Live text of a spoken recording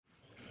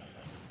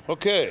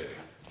Okay,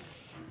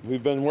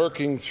 we've been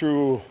working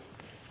through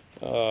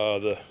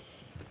the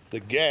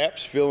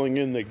gaps, filling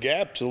in the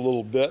gaps a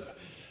little bit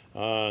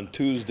on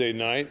Tuesday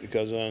night,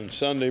 because on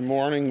Sunday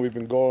morning we've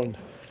been going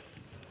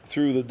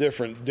through the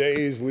different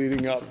days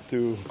leading up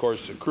to, of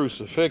course, the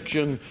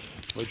crucifixion,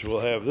 which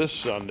we'll have this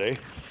Sunday.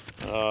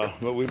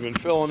 But we've been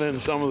filling in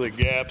some of the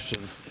gaps,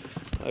 and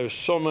there's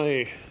so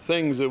many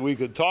things that we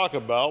could talk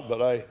about,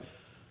 but I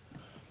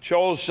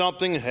chose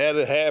something, had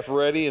it half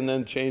ready, and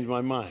then changed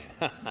my mind.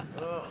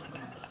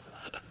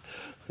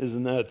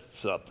 Isn't that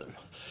something?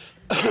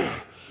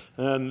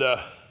 And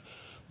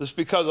just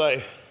because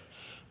I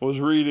was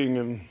reading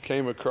and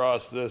came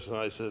across this, and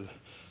I said,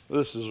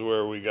 this is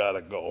where we got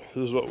to go.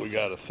 This is what we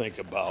got to think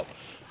about.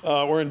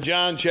 We're in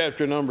John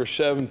chapter number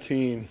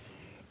 17.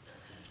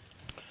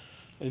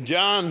 And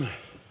John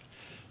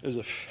is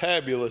a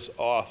fabulous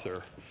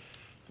author.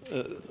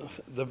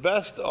 The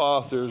best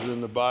authors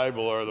in the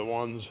Bible are the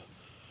ones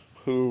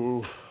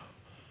who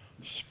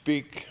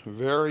speak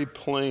very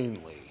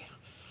plainly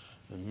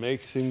and make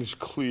things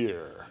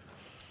clear.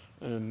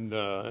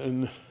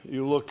 And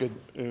you look at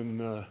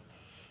in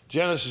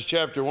Genesis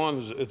chapter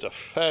 1, it's a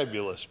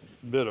fabulous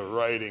bit of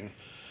writing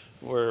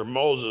where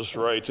Moses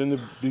writes, in the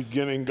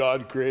beginning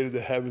God created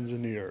the heavens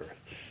and the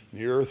earth.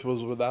 And the earth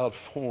was without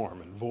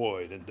form and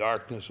void, and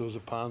darkness was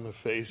upon the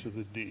face of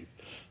the deep.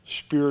 The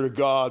Spirit of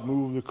God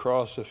moved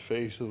across the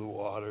face of the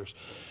waters.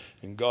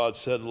 And God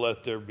said,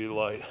 let there be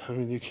light. I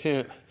mean, you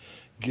can't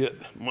get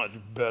much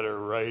better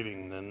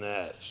writing than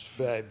that. It's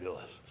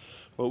fabulous.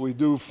 But we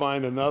do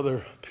find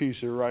another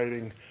piece of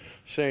writing,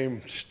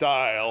 same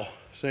style,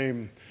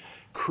 same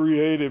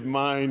creative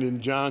mind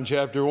in John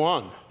chapter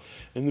 1.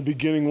 In the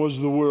beginning was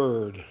the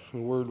Word.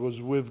 The Word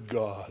was with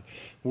God.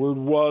 The Word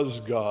was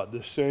God.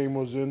 The same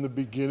was in the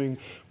beginning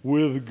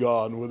with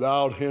God. And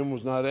without Him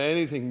was not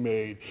anything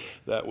made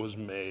that was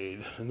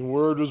made. And the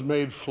Word was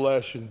made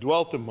flesh and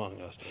dwelt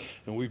among us.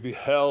 And we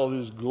beheld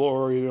His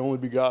glory, the only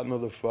begotten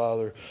of the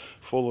Father,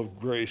 full of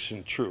grace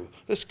and truth.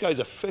 This guy's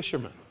a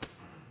fisherman.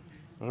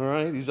 All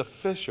right? He's a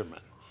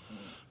fisherman.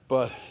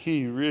 But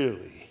he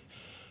really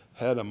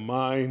had a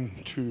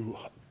mind to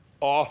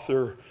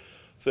author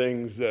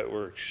things that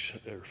were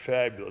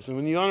fabulous. And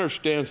when you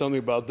understand something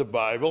about the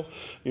Bible,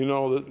 you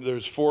know that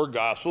there's 4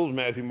 Gospels,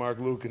 Matthew, Mark,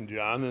 Luke, and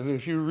John. And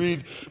if you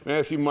read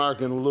Matthew, Mark,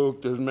 and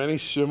Luke, there's many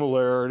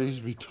similarities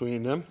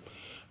between them.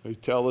 They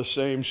tell the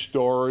same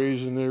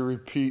stories and they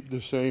repeat the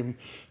same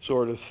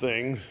sort of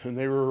things. And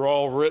they were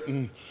all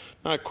written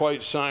not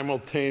quite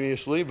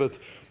simultaneously, but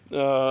they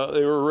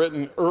were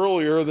written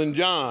earlier than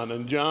John.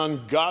 And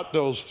John got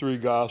those 3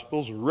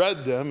 Gospels,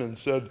 read them, and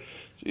said,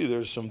 gee,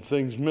 there's some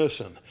things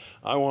missing.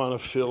 I want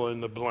to fill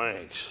in the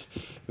blanks.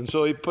 And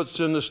so he puts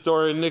in the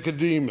story of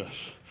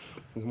Nicodemus,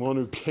 the one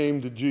who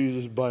came to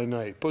Jesus by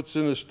night. Puts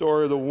in the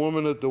story of the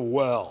woman at the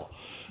well,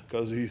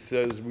 because he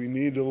says we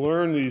need to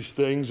learn these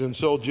things. And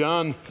so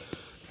John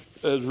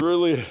has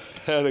really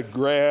had a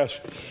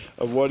grasp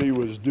of what he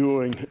was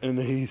doing, and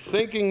he's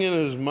thinking in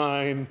his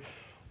mind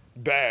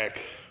back.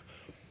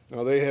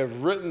 Now, they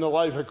have written the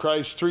life of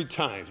Christ 3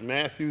 times,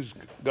 Matthew's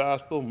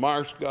gospel,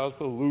 Mark's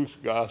gospel, Luke's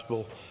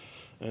gospel.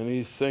 And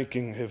he's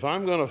thinking, if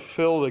I'm going to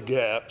fill the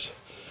gaps,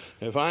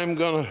 if I'm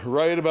going to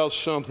write about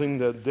something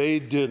that they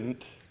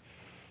didn't,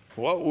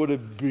 what would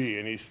it be?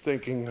 And he's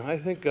thinking, I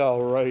think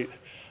I'll write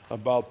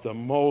about the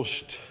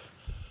most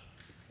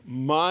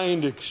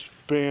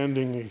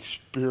mind-expanding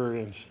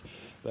experience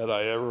that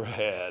I ever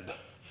had,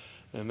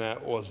 and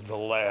that was the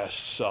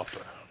Last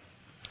Supper.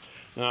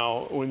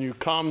 Now, when you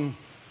come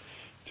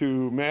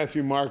to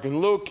Matthew, Mark, and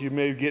Luke, you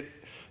may get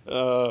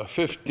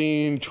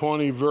 15,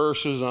 20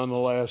 verses on the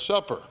Last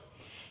Supper.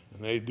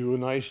 And they do a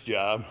nice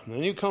job. And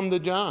then you come to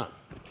John.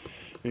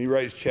 And he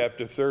writes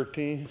chapter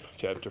 13,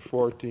 chapter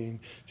 14,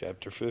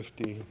 chapter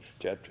 15,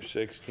 chapter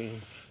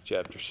 16,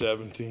 chapter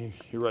 17.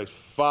 He writes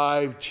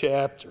 5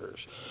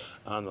 chapters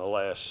on the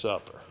Last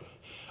Supper.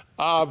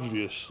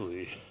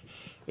 Obviously,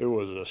 it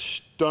was a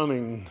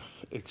stunning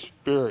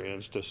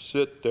experience to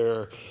sit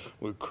there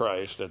with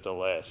Christ at the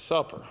Last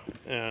Supper.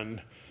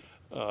 And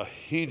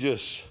he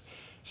just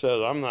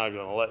says, I'm not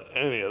going to let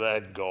any of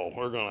that go.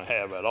 We're going to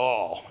have it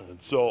all. And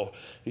so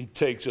he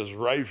takes us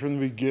right from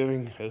the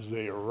beginning as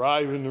they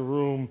arrive in the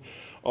room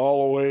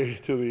all the way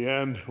to the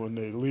end when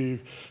they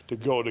leave to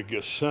go to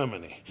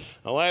Gethsemane.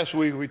 Now, last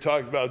week we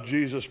talked about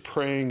Jesus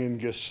praying in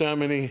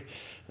Gethsemane,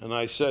 and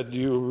I said,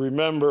 you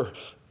remember,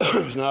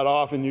 it's not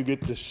often you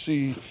get to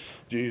see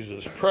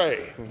Jesus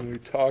pray. And we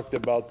talked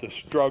about the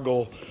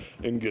struggle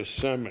in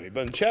Gethsemane.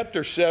 But in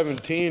chapter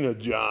 17 of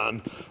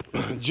John,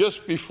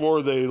 just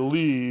before they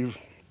leave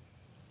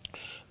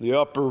the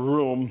upper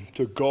room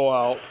to go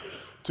out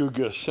to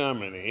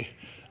Gethsemane,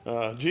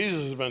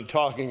 Jesus has been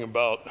talking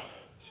about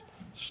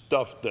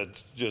stuff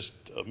that's just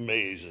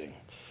amazing.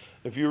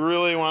 If you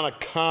really want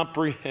to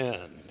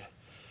comprehend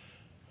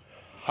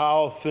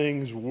how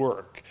things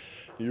work,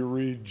 you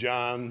read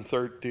John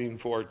 13,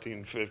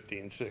 14,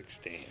 15,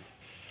 16.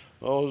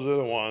 Those are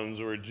the ones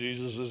where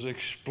Jesus is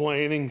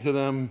explaining to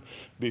them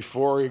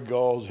before he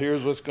goes,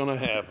 here's what's going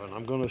to happen.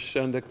 I'm going to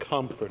send a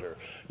comforter.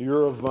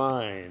 You're a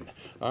vine.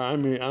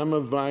 I'm a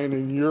vine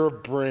and you're a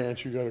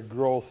branch. You got to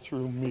grow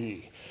through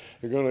me.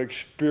 You're going to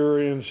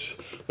experience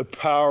the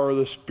power of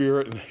the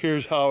Spirit, and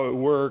here's how it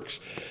works.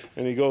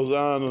 And he goes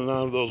on and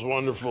on those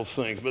wonderful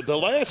things. But the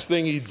last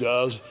thing he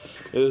does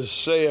is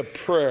say a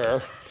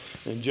prayer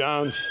in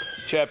John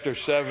chapter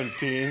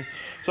 17.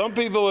 Some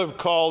people have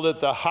called it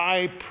the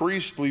high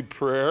priestly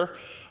prayer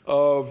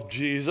of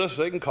Jesus.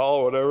 They can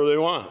call it whatever they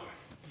want.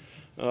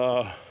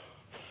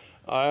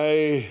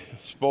 I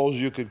suppose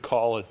you could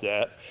call it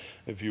that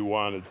if you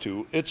wanted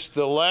to. It's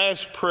the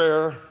last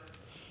prayer.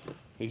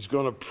 He's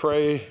going to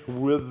pray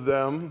with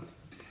them.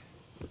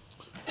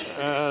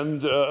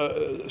 And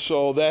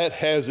so that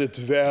has its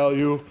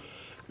value.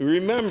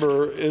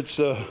 Remember, it's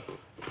a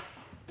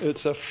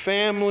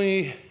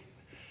family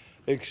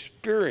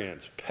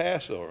experience,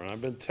 Passover, and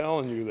I've been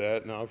telling you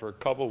that now for a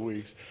couple of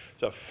weeks.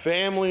 It's a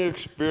family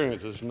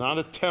experience. It's not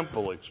a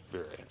temple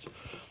experience.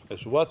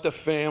 It's what the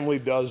family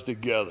does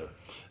together.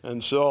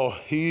 And so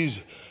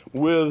he's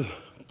with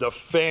the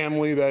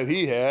family that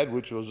he had,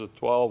 which was the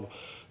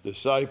 12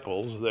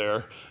 disciples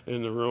there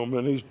in the room,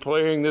 and he's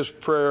praying this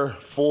prayer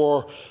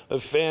for a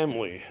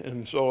family.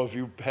 And so if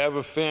you have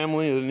a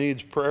family that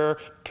needs prayer,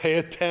 pay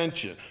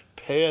attention.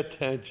 Pay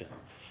attention.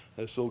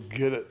 This will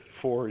get it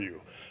for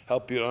you.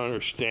 Help you to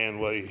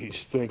understand what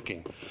he's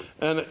thinking.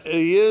 And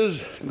he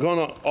is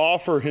going to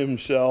offer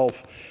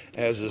himself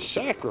as a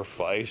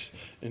sacrifice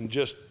in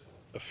just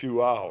a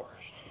few hours.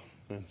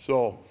 And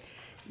so,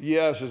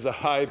 yes, it's a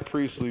high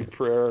priestly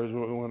prayer.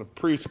 When a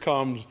priest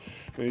comes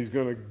and he's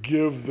going to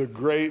give the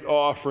great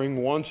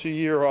offering, once a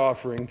year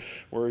offering,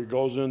 where he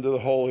goes into the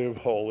Holy of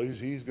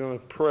Holies, he's going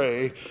to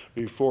pray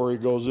before he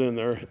goes in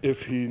there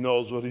if he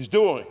knows what he's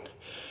doing.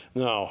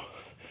 Now,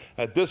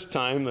 at this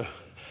time, the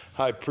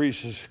high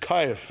priest is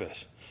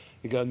Caiaphas.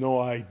 He got no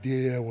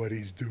idea what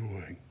he's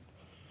doing.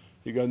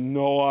 He got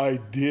no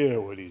idea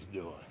what he's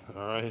doing,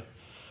 all right?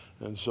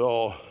 And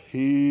so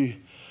he,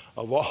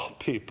 of all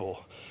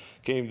people,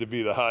 came to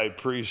be the high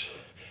priest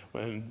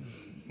when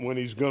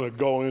he's going to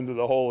go into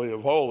the Holy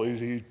of Holies.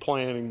 He's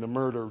planning the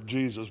murder of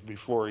Jesus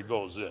before he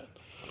goes in.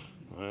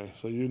 All right?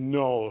 So you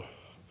know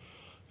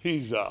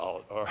he's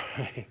out, all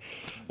right?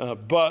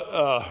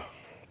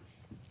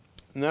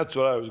 And that's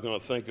what I was going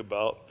to think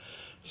about,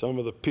 some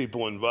of the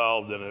people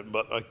involved in it.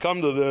 But I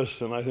come to this,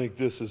 and I think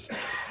this is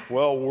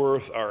well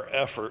worth our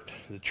effort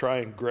to try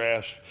and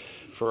grasp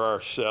for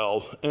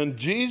ourselves. And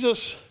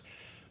Jesus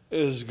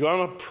is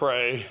going to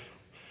pray,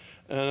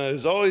 and it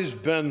has always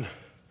been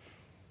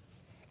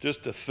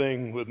just a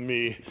thing with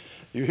me.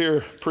 You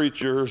hear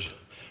preachers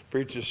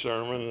preach a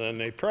sermon, and then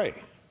they pray.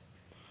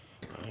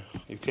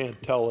 You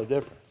can't tell the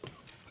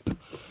difference.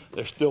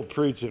 They're still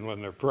preaching when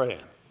they're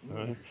praying,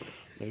 right?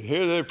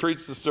 Here they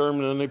preach the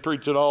sermon and they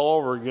preach it all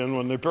over again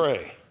when they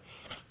pray.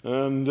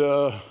 And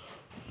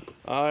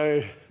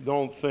I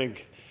don't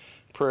think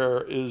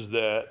prayer is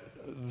that.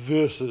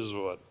 This is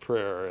what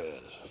prayer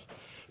is.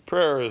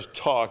 Prayer is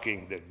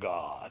talking to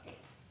God.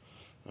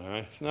 All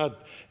right? It's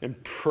not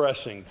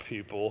impressing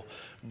people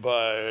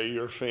by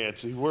your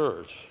fancy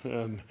words.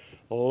 And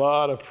a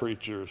lot of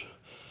preachers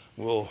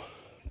will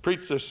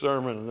preach their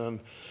sermon and then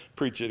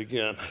preach it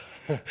again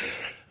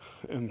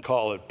and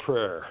call it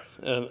prayer.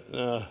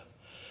 And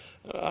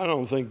I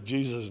don't think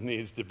Jesus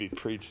needs to be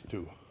preached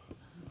to.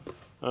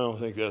 I don't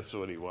think that's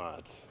what he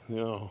wants, you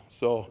know.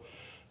 So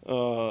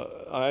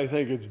I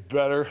think it's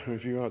better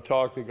if you're going to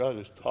talk to God,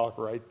 just talk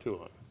right to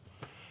him.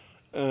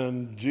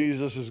 And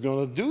Jesus is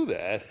going to do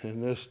that in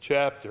this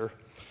chapter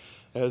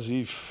as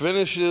he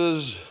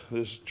finishes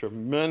this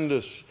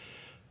tremendous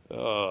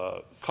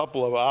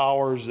couple of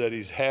hours that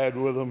he's had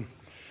with them.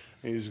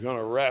 He's going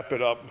to wrap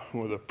it up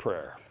with a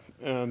prayer.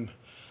 And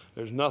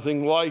there's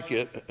nothing like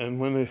it, and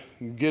when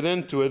we get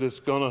into it,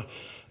 it's going to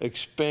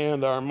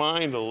expand our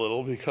mind a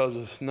little because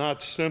it's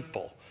not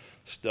simple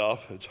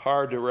stuff. It's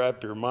hard to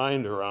wrap your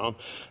mind around,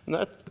 and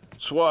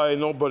that's why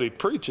nobody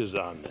preaches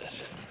on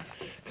this,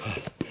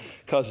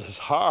 because it's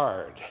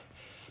hard.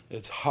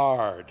 It's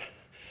hard.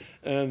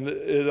 And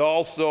it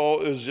also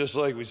is just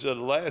like we said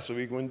last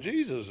week, when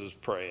Jesus is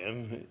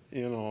praying,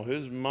 you know,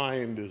 his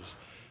mind is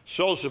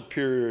so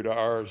superior to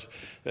ours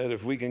that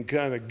if we can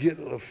kind of get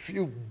a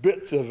few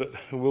bits of it,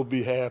 we'll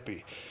be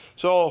happy.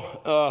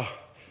 So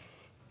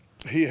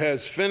he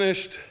has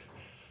finished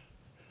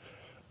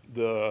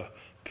the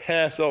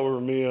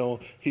Passover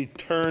meal. He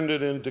turned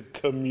it into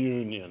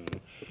communion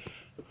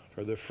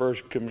for the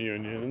first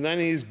communion. And then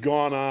he's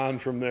gone on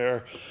from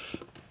there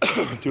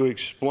to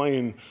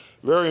explain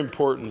very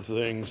important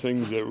things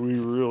that we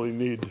really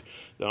need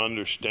to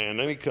understand.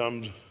 Then he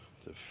comes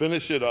to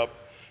finish it up.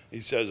 He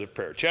says a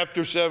prayer.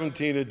 Chapter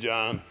 17 of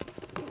John.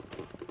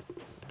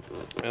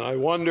 And I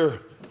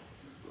wonder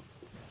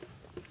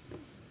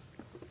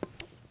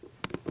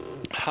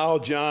how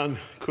John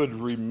could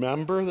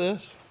remember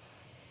this.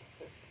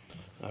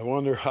 I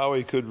wonder how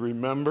he could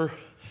remember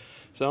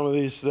some of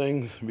these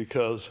things,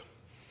 because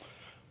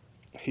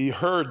he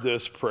heard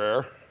this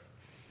prayer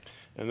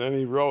And then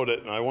he wrote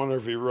it, and I wonder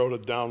if he wrote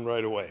it down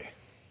right away.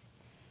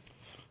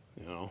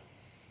 You know?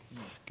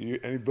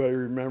 Anybody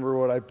remember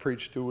what I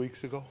preached 2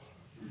 weeks ago?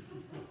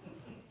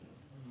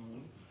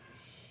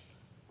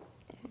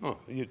 Oh,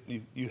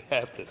 you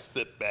have to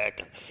sit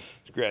back and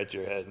scratch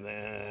your head.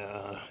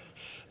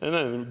 And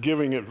then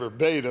giving it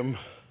verbatim,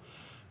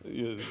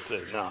 you'd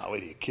say, "Nah,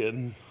 what are you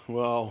kidding?"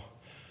 Well,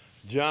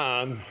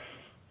 John,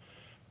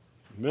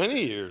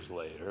 many years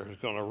later, is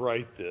going to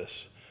write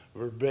this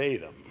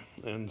verbatim.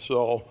 And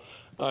so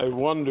I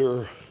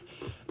wonder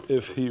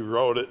if he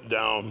wrote it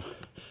down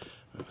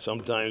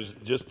sometimes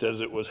just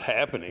as it was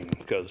happening,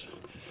 because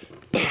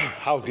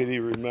how could he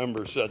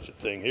remember such a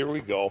thing? Here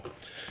we go.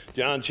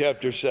 John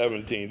chapter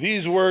 17.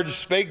 These words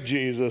spake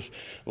Jesus,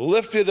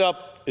 lifted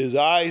up his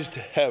eyes to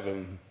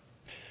heaven,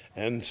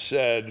 and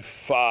said,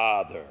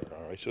 Father.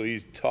 All right, so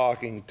he's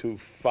talking to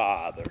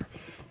Father.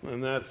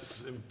 And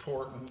that's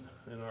important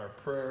in our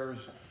prayers.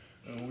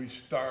 And we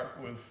start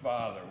with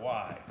Father.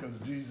 Why? Because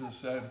Jesus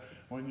said,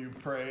 when you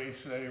pray,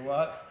 say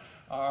what?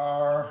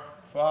 Our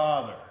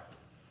Father,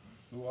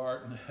 who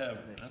art in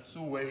heaven. That's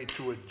the way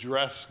to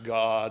address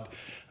God.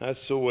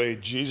 That's the way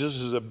Jesus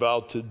is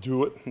about to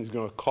do it. He's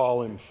going to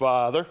call him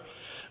Father.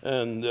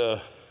 And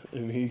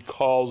he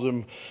calls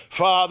him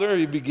Father.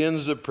 He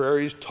begins the prayer.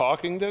 He's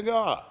talking to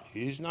God.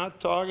 He's not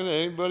talking to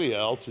anybody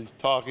else. He's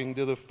talking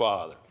to the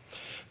Father.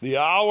 The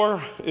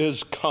hour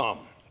is come,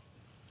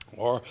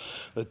 or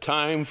the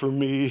time for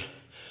me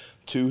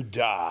to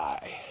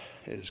die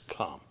is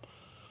come.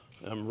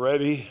 I'm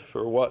ready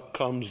for what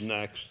comes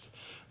next.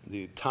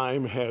 The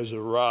time has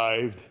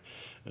arrived,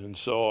 and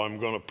so I'm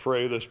going to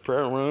pray this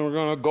prayer, and we're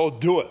going to go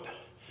do it.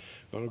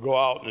 I'm going to go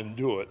out and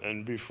do it.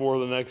 And before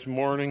the next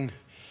morning,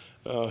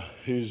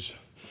 he's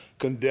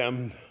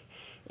condemned,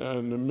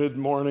 and in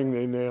mid-morning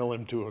they nail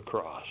him to a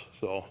cross.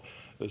 So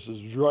this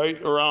is right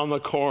around the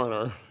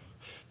corner,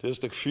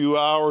 just a few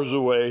hours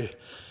away.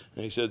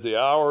 And he said, the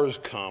hour has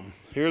come.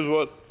 Here's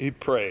what he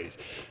prays.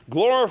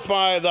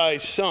 Glorify thy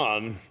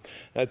Son,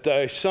 that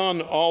thy Son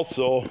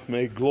also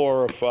may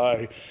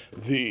glorify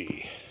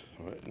thee.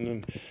 Right?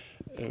 And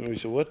we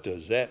said, what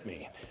does that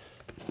mean?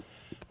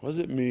 What does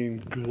it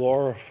mean,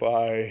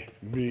 glorify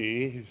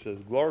me? He says,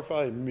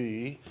 glorify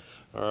me,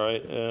 all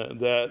right,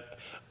 that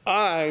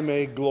I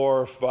may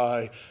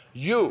glorify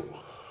you.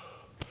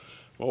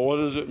 Well, what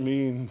does it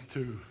mean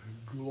to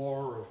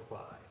glorify?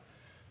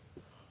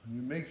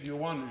 It makes you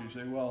wonder.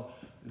 You say, well,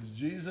 is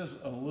Jesus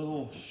a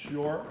little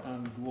short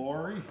on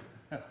glory?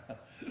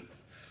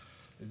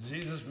 Is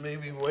Jesus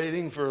maybe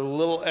waiting for a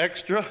little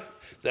extra?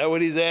 Is that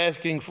what he's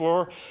asking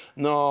for?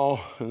 No.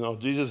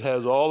 Jesus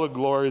has all the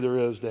glory there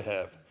is to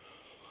have.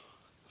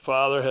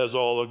 Father has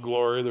all the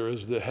glory there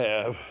is to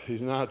have.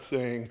 He's not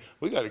saying,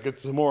 we got to get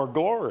some more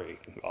glory,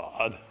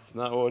 God. It's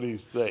not what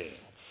he's saying.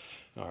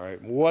 All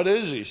right, what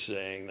is he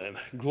saying then?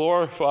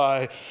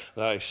 Glorify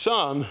thy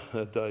Son,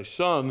 that thy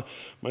Son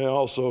may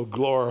also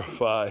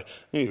glorify.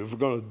 If we're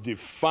going to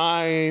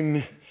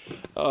define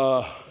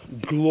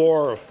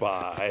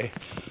glorify,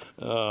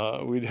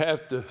 we'd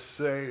have to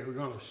say we're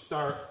going to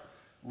start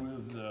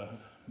with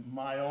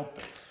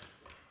myopic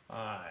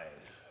eyes.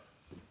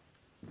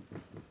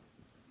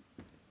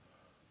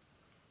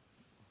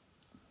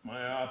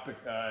 Myopic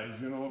eyes.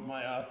 You know what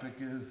myopic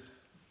is?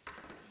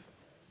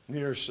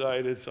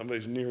 Nearsighted.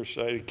 Somebody's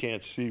nearsighted,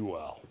 can't see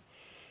well.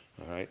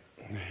 All right.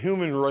 The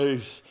human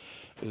race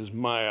is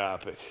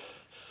myopic.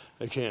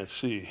 They can't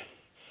see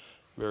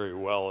very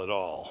well at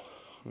all.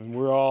 And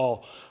we're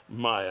all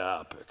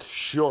myopic,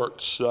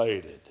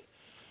 short-sighted.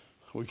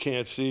 We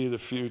can't see the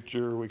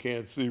future. We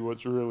can't see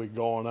what's really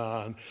going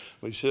on.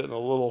 We sit in a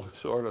little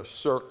sort of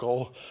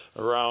circle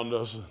around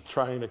us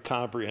trying to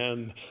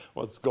comprehend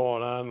what's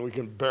going on. We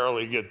can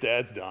barely get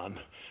that done.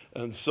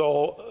 And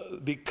so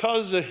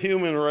because the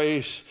human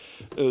race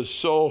is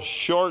so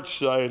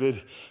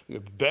short-sighted,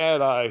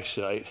 bad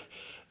eyesight,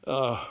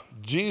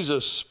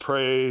 Jesus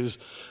prays,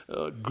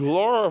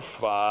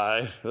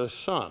 glorify the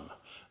Son.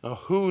 Now,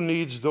 who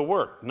needs the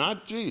work?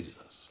 Not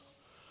Jesus.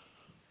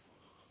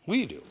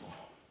 We do.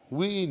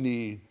 We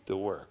need the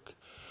work.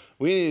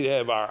 We need to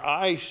have our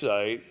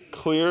eyesight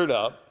cleared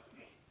up.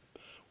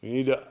 We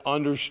need to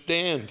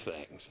understand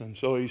things. And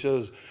so he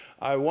says,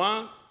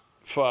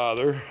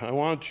 Father, I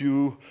want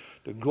you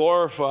to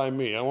glorify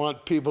me. I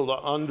want people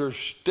to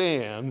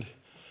understand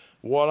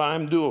what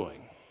I'm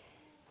doing.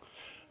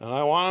 And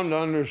I want them to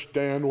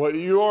understand what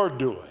you're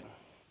doing.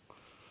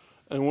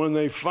 And when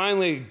they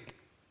finally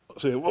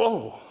say,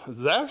 whoa,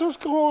 that's what's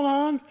going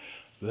on?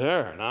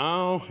 There,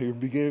 now you're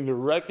beginning to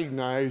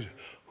recognize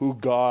who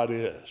God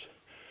is.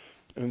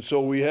 And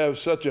so we have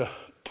such a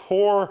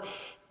poor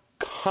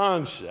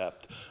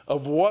concept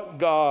of what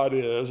God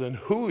is and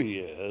who he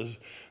is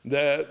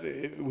that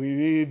we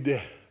need to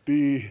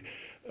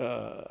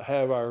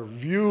have our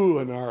view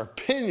and our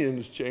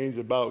opinions changed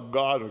about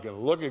God. We're going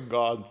to look at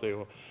God and say,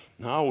 well,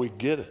 now we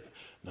get it.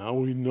 Now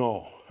we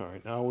know. All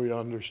right, now we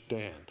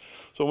understand.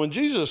 So when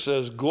Jesus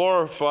says,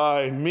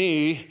 glorify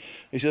me,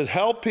 he says,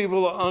 help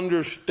people to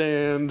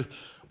understand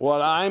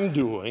what I'm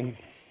doing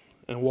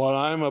and what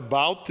I'm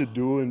about to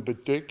do in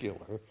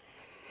particular.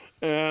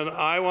 And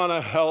I want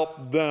to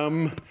help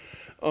them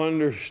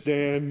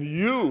understand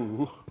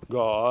you,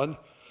 God,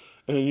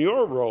 and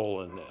your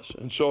role in this.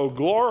 And so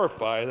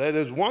glorify, that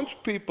is, once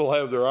people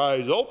have their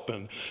eyes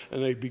open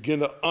and they begin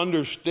to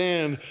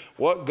understand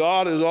what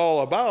God is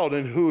all about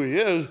and who he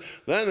is,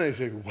 then they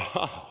say,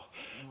 wow,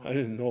 I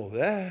didn't know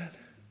that.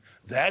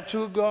 That's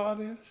who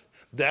God is.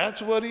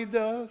 That's what he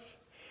does.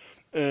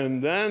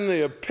 And then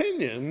the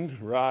opinion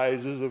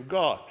rises of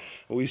God.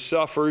 We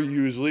suffer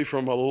usually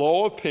from a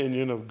low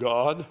opinion of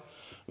God.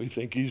 We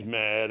think he's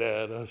mad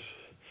at us.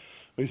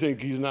 We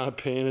think he's not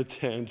paying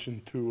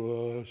attention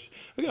to us.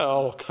 We got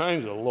all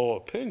kinds of low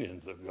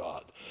opinions of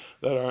God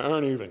that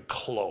aren't even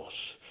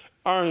close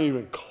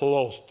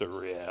to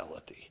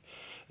reality.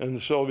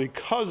 And so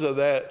because of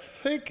that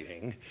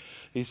thinking,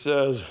 he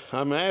says,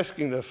 I'm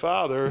asking the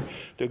Father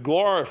to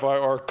glorify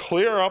or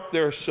clear up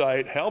their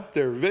sight, help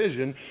their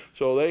vision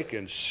so they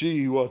can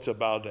see what's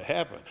about to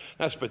happen.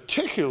 That's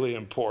particularly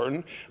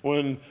important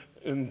when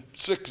in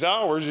 6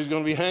 hours he's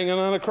going to be hanging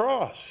on a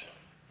cross.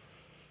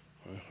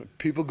 Are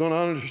people going to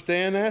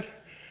understand that?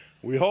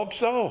 We hope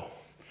so.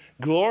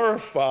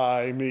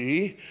 Glorify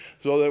me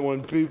so that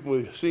when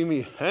people see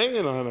me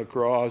hanging on a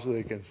cross,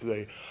 they can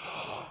say,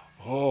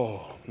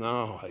 oh,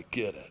 now I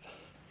get it.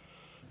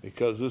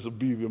 Because this will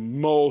be the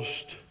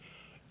most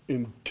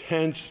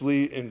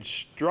intensely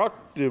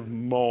instructive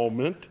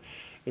moment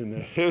in the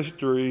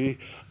history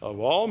of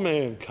all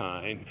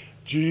mankind,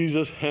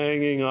 Jesus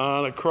hanging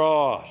on a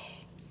cross.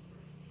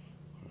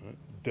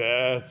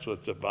 That's what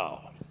it's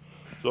about.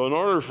 So in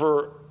order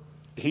for,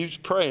 he's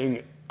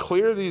praying,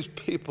 clear these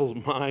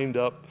people's mind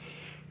up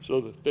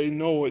so that they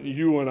know what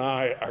you and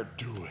I are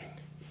doing,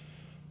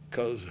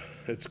 because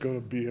it's going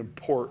to be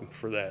important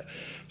for that.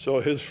 So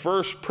his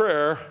first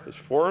prayer is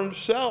for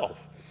himself.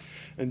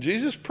 And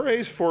Jesus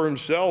prays for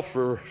himself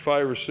for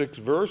 5 or 6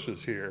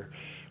 verses here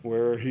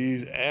where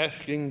he's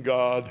asking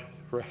God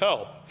for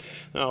help.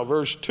 Now,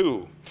 verse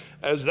 2,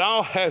 as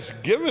thou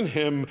hast given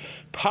him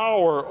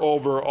power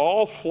over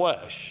all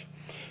flesh,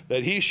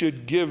 that he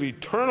should give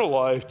eternal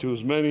life to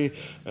as many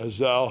as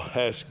thou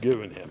hast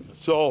given him.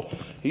 So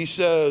he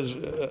says,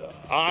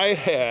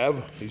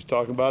 he's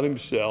talking about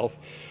himself,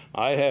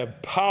 I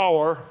have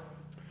power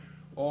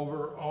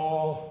over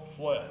all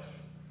flesh.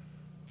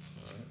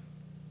 Right?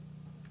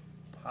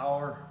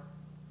 Power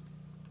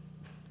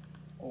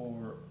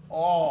over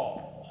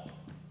all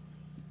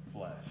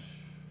flesh.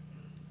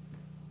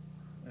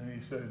 And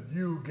he said,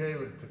 you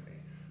gave it to me.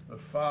 The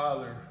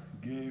Father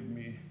gave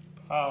me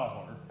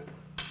power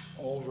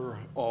over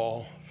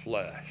all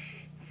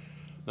flesh.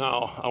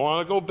 Now, I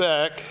want to go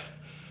back,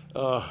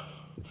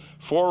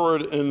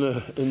 forward in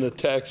the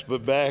text,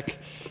 but back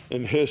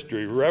in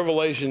history.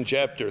 Revelation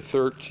chapter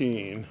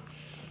 13.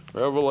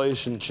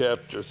 Revelation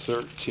chapter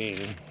 13.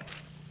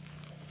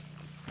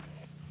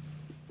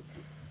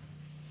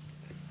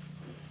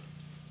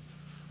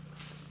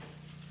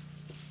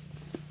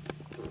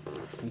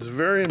 It's a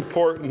very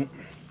important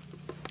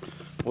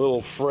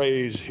little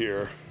phrase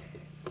here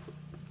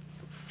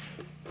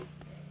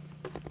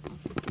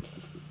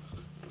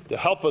to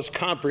help us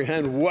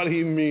comprehend what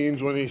he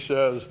means when he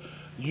says,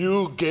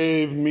 you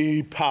gave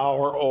me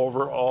power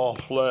over all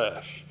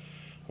flesh.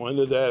 When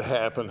did that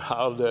happen?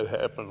 How did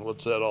that happen?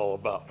 What's that all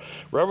about?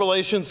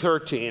 Revelation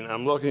 13,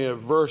 I'm looking at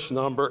verse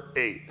number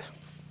 8.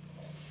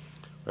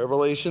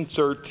 Revelation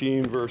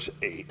 13, verse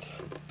 8.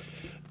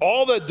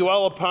 All that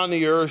dwell upon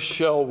the earth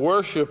shall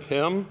worship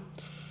him,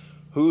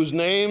 whose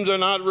names are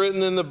not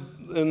written in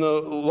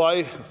the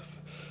life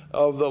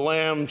of the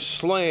Lamb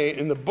slain,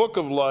 in the book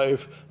of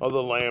life of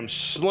the Lamb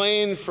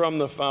slain from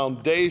the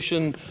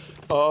foundation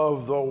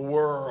of the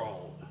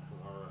world.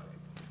 All right.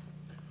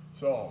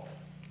 So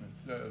it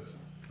says,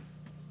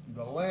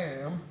 the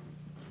Lamb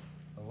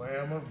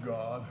of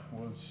God,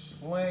 was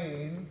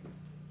slain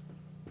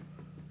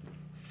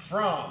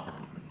from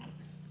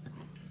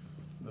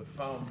the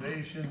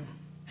foundation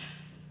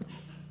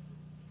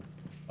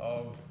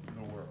of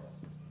the world.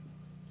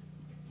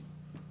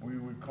 We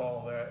would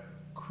call that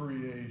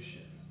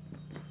creation.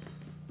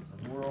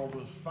 The world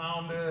was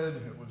founded,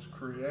 it was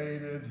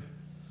created,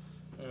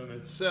 and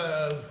it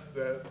says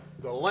that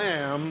the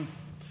Lamb,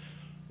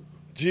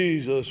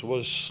 Jesus,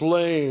 was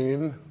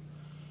slain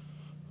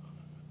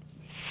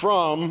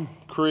from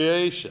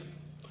creation.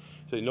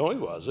 You say, no, he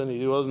wasn't.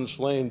 He wasn't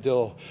slain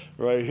till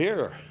right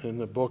here in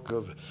the book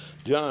of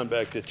John,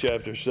 back to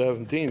chapter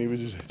 17. He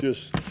was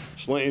just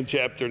slain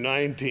chapter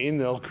 19.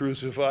 They'll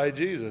crucify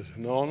Jesus.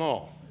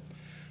 No.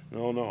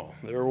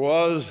 There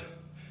was,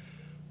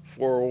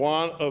 for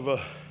want of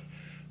a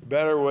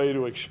better way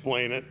to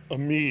explain it, a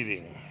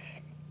meeting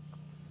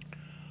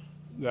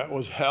that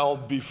was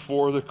held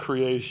before the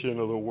creation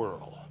of the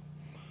world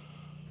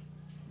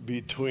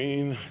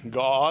between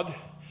God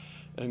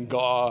and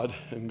God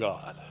and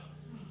God.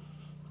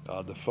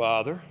 God the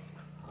Father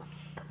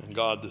and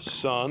God the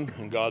Son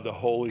and God the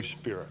Holy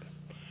Spirit.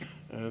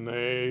 And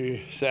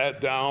they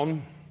sat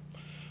down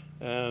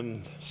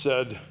and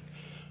said,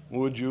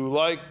 would you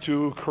like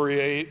to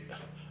create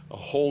a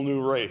whole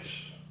new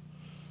race?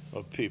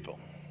 of people.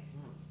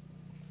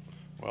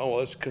 Well,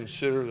 let's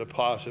consider the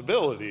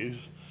possibilities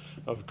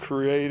of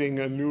creating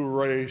a new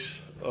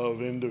race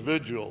of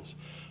individuals,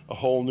 a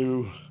whole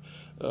new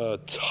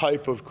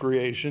type of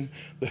creation,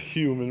 the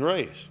human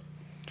race.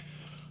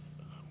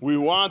 We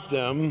want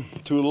them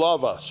to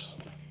love us.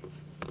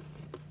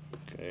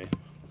 Okay.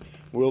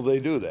 Will they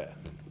do that?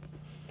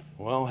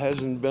 Well, it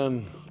hasn't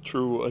been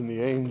true in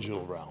the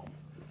angel realm.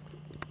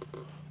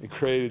 He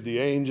created the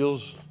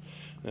angels,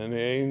 and the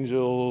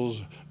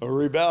angels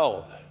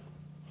rebelled.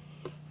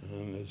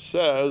 And it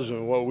says,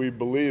 and what we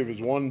believe is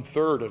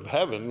 1/3 of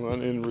heaven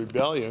went in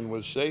rebellion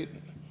with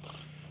Satan.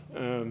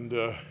 And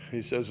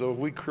he says, so if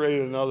we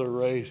create another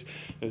race,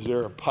 is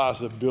there a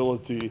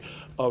possibility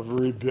of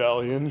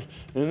rebellion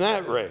in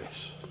that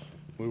race?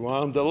 We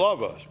want them to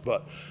love us,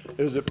 but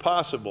is it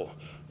possible?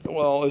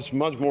 Well, it's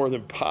much more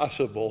than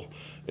possible.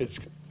 It's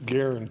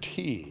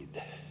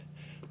guaranteed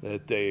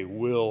that they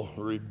will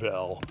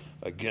rebel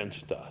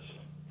against us.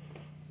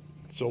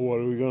 So what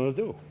are we going to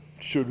do?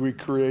 Should we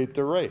create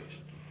the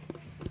race?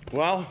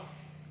 Well,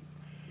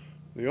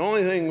 the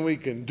only thing we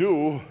can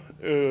do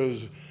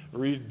is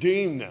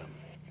redeem them.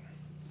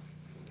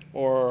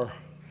 Or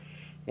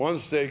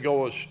once they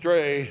go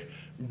astray,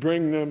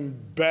 bring them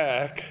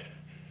back.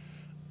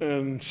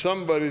 And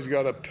somebody's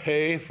got to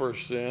pay for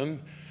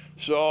sin.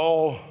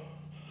 So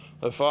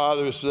the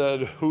father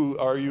said, "Who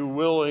are you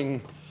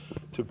willing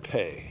to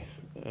pay?"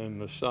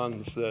 And the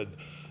son said,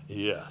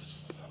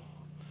 "Yes,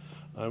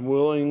 I'm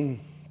willing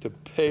to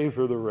pay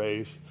for the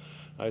race.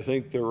 I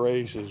think the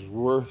race is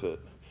worth it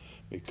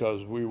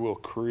because we will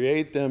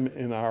create them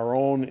in our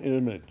own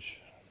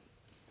image,"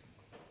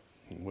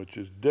 which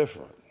is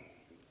different.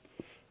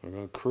 We're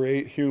going to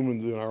create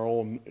humans in our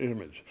own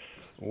image.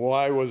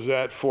 Why was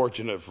that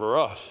fortunate for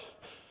us?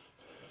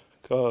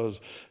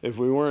 Because if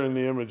we weren't in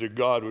the image of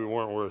God, we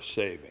weren't worth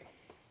saving.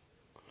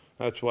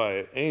 That's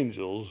why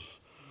angels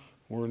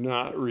were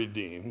not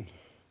redeemed,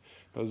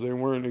 because they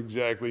weren't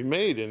exactly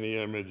made in the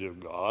image of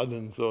God,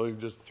 and so you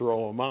just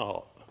throw them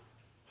out.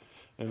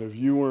 And if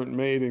you weren't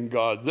made in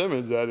God's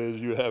image, that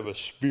is, you have a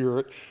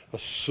spirit, a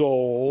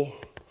soul,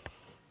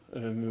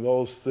 and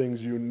those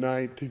things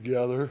unite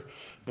together,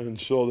 and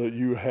so that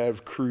you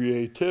have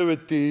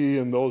creativity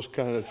and those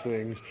kind of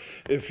things.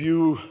 If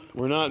you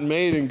were not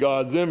made in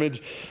God's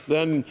image,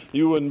 then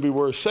you wouldn't be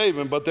worth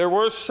saving, but they're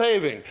worth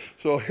saving.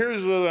 So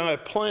here's what I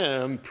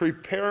plan: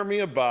 prepare me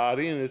a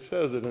body, and it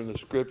says it in the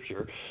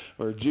scripture,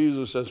 where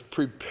Jesus says,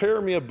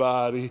 prepare me a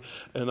body,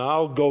 and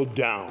I'll go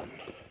down.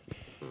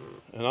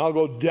 And I'll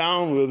go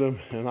down with him,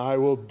 and I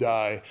will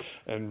die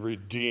and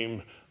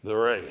redeem the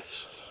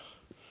race.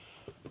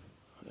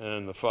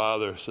 And the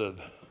father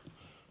said,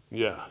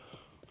 yeah,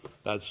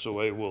 that's the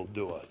way we'll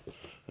do it.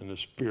 And the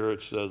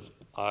Spirit says,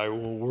 I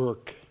will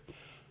work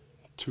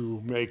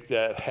to make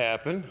that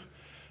happen.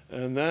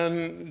 And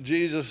then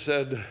Jesus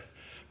said,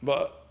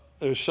 but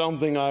there's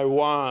something I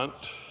want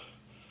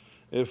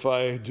if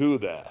I do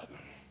that.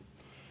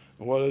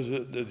 What is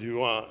it that you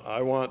want?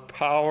 I want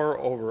power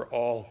over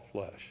all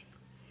flesh.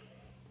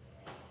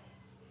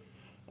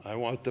 I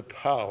want the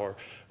power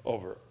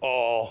over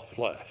all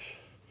flesh.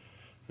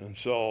 And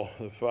so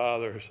the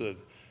Father said,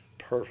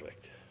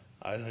 perfect.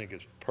 I think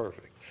it's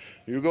perfect.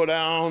 You go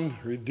down,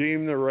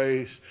 redeem the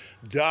race,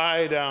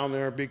 die down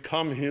there,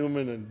 become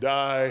human and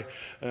die,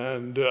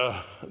 and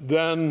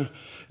then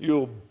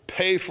you'll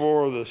pay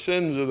for the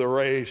sins of the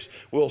race.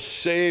 We'll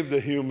save the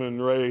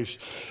human race.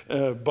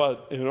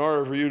 But in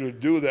order for you to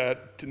do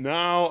that,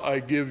 now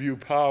I give you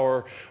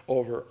power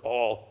over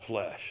all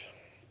flesh.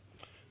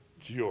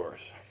 It's yours.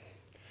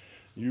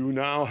 You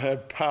now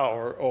have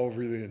power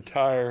over the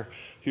entire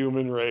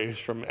human race,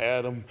 from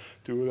Adam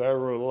to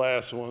whoever the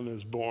last one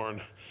is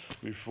born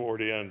before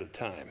the end of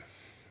time.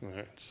 All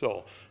right,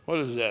 so what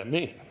does that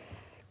mean?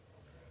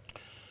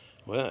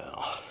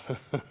 Well,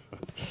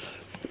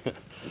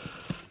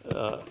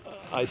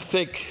 I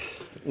think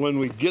when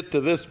we get to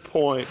this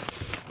point,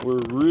 we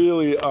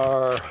really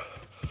are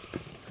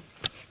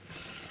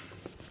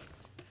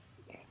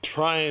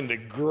trying to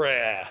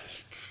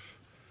grasp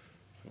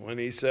when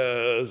he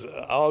says,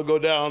 I'll go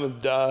down and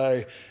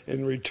die.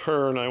 In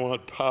return, I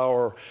want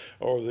power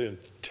over the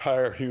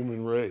entire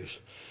human race.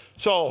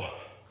 So,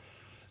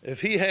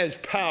 if he has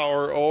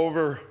power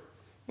over,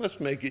 let's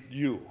make it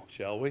you,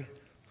 shall we?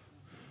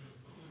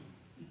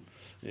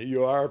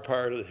 You are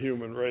part of the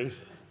human race.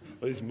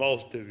 At least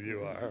most of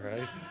you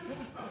are,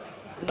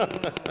 right?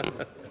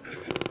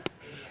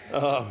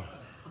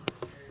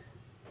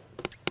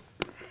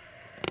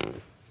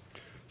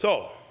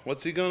 So,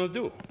 what's he going to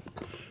do?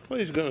 Well,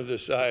 he's going to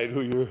decide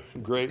who your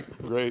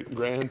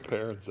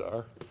great-great-grandparents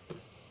are.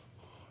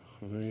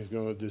 And then he's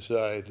going to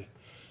decide,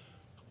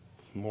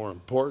 more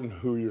important,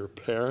 who your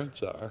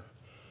parents are.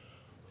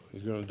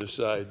 He's going to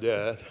decide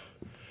that.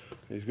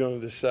 He's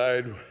going to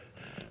decide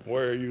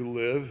where you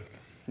live.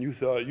 You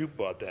thought you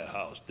bought that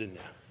house, didn't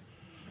you?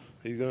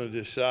 He's going to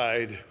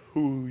decide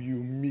who you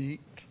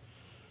meet,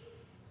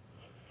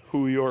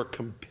 who your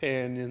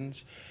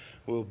companions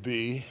will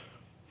be.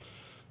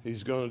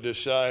 He's going to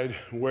decide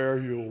where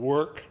you'll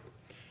work.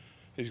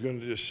 He's going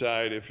to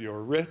decide if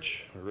you're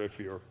rich or if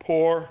you're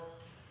poor.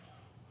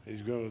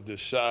 He's going to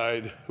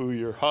decide who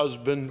your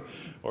husband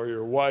or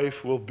your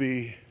wife will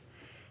be,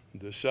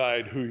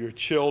 decide who your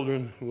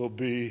children will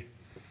be.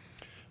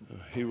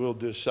 He will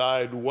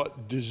decide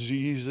what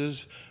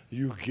diseases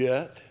you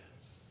get.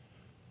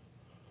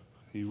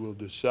 He will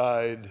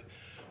decide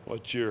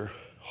what your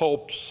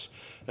hopes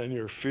and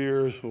your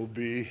fears will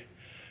be.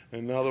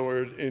 In other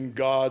words, in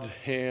God's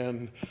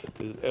hand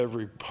is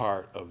every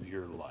part of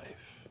your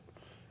life,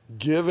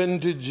 given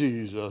to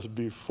Jesus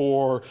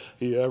before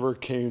he ever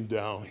came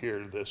down here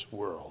to this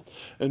world.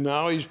 And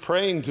now he's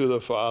praying to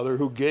the Father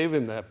who gave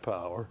him that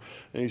power.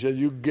 And he said,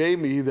 you gave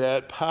me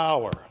that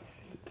power.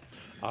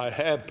 I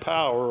have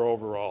power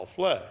over all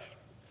flesh.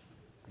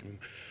 And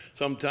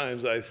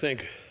sometimes I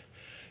think,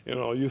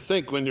 you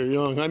think when you're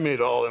young, I made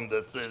all them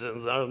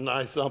decisions. Aren't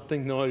I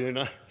something? No, you're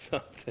not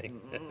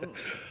something.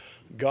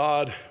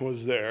 God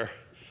was there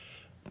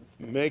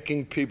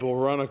making people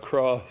run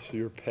across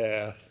your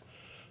path,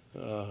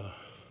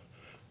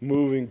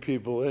 moving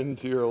people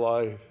into your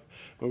life,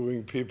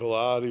 moving people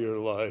out of your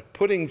life,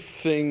 putting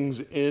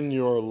things in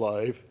your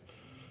life,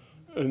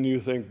 and you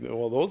think,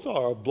 well, those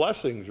are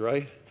blessings,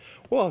 right?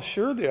 Well,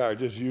 sure they are,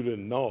 just you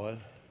didn't know it.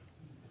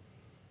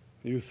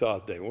 You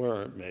thought they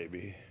weren't,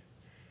 maybe.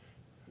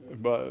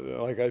 But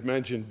like I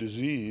mentioned,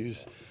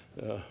 disease,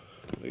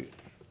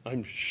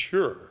 I'm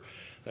sure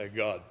that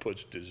God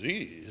puts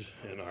disease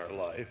in our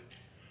life.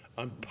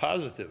 I'm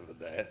positive of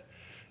that.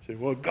 Say,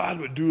 well, God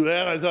would do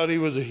that? I thought he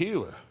was a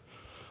healer.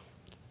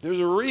 There's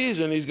a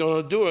reason he's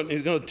going to do it, and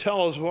he's going to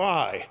tell us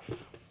why.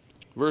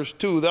 Verse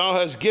 2, thou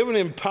hast given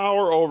him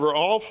power over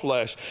all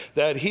flesh,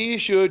 that he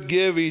should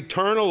give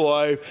eternal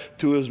life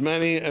to as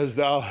many as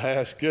thou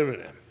hast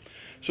given him.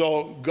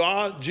 So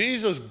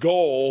Jesus'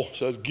 goal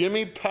says, give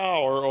me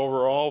power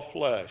over all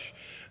flesh,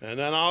 and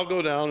then I'll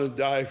go down and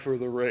die for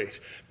the race.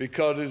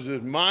 Because it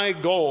is my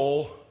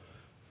goal,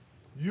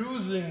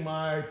 using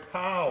my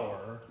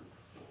power,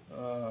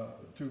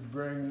 to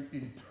bring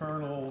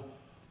eternal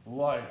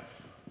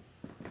life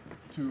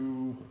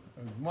to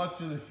as much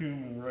of the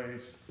human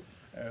race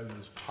as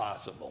is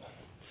possible.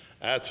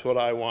 That's what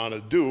I want to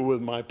do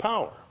with my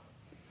power.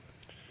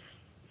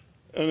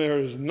 And there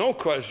is no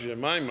question in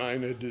my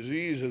mind that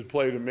disease has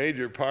played a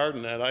major part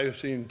in that. I've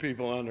seen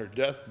people on their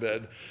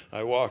deathbed.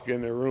 I walk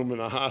in their room in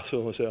a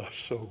hospital and say, I'm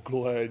so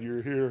glad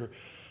you're here.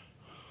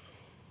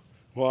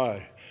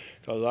 Why?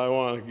 Because I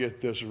want to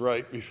get this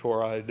right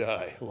before I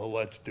die. Well,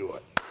 let's do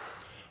it.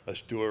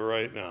 Let's do it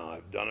right now.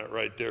 I've done it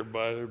right there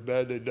by their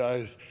bed. They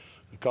died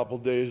a couple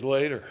days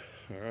later.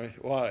 All right?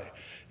 Why?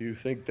 You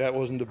think that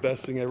wasn't the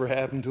best thing ever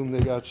happened to them?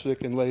 They got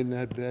sick and laid in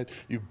that bed?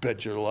 You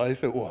bet your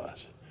life it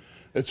was.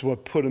 It's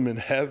what put them in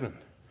heaven.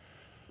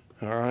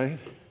 All right?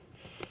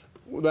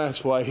 Well,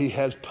 that's why he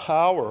has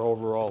power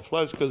over all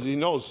flesh, because he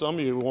knows some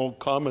of you won't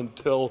come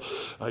until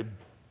I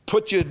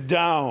put you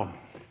down.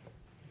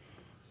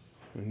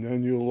 And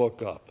then you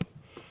look up.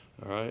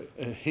 All right?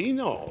 And he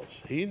knows.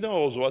 He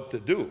knows what to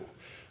do.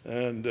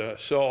 And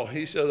so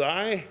he says,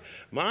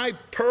 my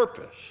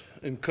purpose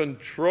in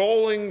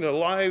controlling the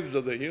lives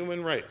of the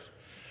human race,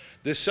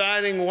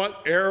 deciding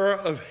what era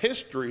of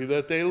history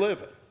that they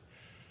live in.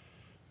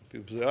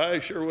 People say, I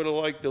sure would have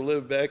liked to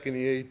live back in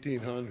the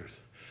 1800s.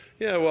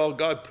 Yeah, well,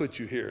 God put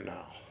you here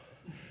now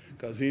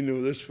because he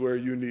knew this is where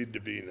you need to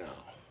be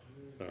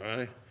now. All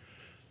right?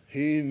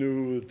 He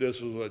knew that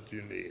this was what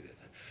you needed.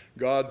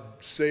 God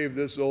saved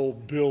this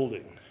old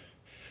building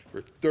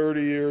for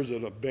 30 years,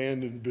 an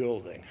abandoned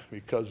building,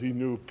 because he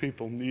knew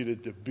people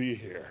needed to be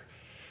here.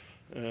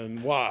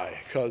 And why?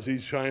 Because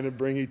he's trying to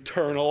bring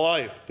eternal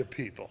life to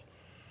people.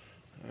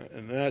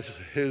 And that's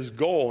his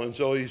goal. And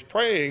so he's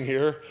praying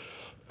here,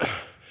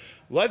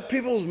 let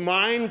people's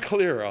mind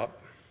clear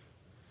up.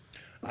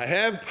 I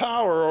have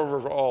power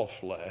over all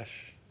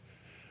flesh.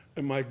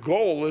 And my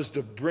goal is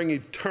to bring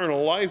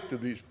eternal life to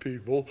these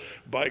people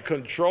by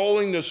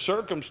controlling the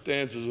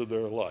circumstances of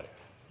their life.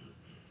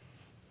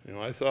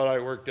 I thought I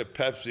worked at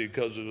Pepsi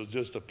because it was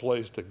just a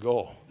place to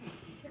go.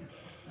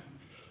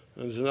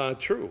 It's not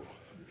true.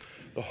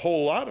 A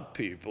whole lot of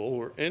people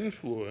were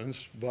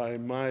influenced by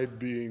my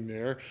being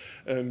there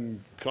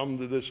and come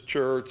to this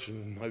church,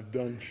 and I've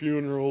done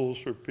funerals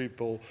for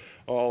people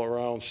all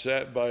around,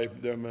 sat by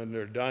them in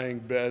their dying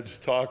beds,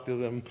 talked to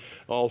them,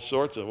 all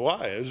sorts of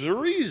why. There's a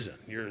reason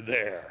you're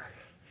there.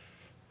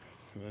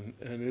 And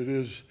it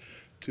is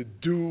to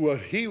do what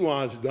he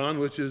wants done,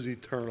 which is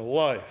eternal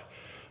life.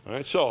 All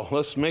right, so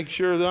let's make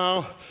sure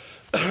now,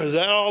 does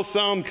that all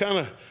sound kind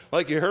of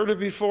like you heard it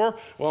before?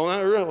 Well,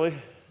 not really.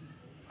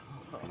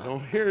 You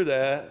don't hear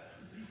that.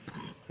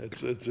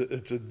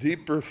 It's a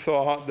deeper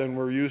thought than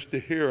we're used to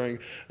hearing.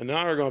 And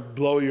now we're going to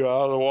blow you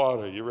out of the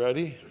water. You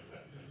ready?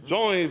 It's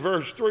only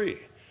verse 3.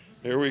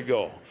 Here we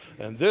go.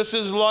 And this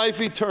is life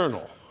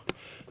eternal,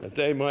 that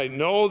they might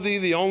know thee,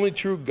 the only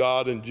true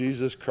God, and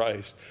Jesus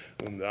Christ,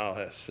 whom thou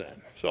hast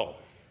sent. So,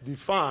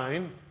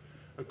 define,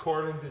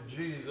 according to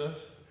Jesus,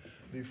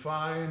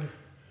 define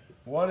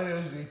what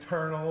is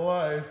eternal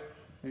life.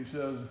 He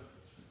says,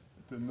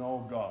 to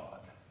know God.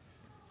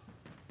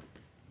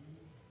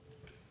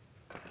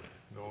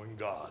 knowing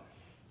God.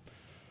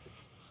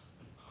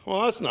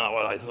 Well, that's not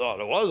what I thought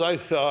it was. I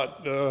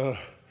thought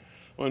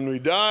when we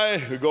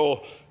die, we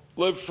go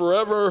live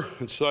forever.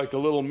 It's like a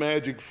little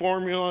magic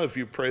formula. If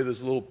you pray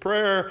this little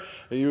prayer,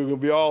 you're going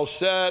to be all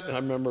set. I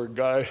remember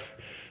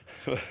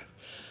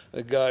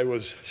a guy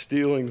was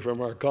stealing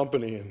from our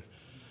company,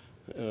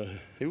 and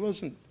he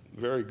wasn't a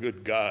very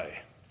good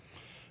guy.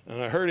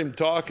 And I heard him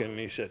talking, and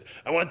he said,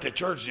 I went to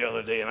church the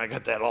other day, and I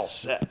got that all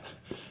set.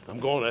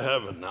 I'm going to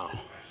heaven now.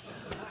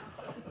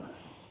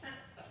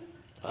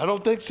 I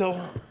don't think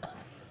so.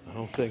 I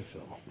don't think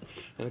so.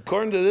 And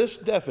according to this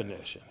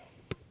definition,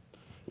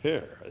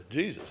 here,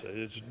 Jesus said,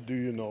 it's, do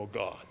you know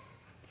God?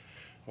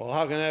 Well,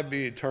 how can that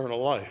be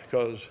eternal life?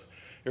 Because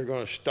you're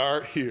going to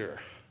start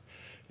here.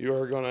 You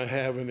are going to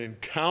have an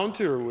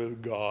encounter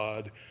with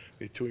God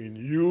between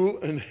you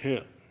and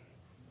him.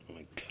 An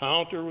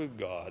encounter with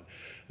God,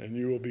 and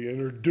you will be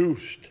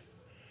introduced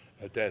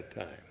at that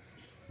time.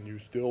 You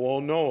still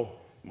won't know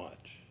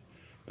much,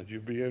 but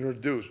you'll be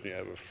introduced. You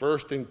have a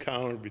first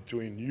encounter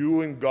between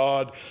you and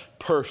God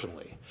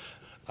personally.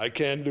 I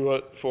can't do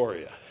it for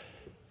you.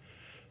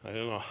 I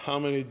don't know how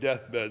many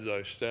deathbeds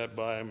I've sat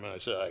by him, and I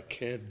said, I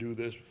can't do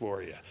this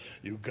for you.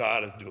 You got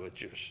to do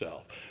it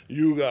yourself.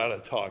 You got to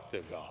talk to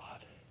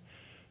God.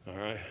 All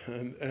right?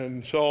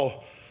 And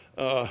so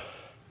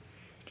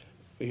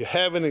you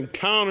have an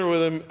encounter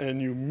with him,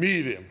 and you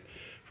meet him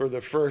for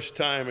the first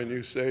time, and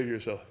you say to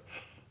yourself,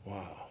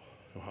 wow,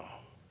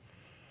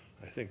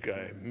 I think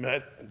I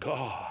met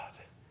God.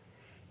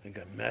 I think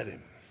I met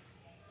him.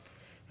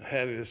 I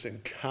had this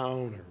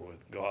encounter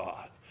with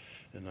God,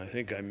 and I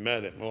think I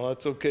met him. Well,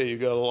 that's okay. You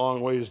got a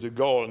long ways to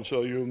go, and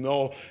so you'll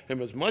know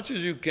him as much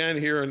as you can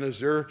here on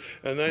this earth,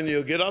 and then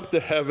you'll get up to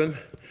heaven.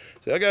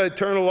 Say, I got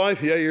eternal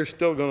life. Yeah, you're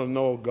still going to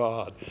know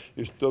God.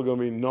 You're still going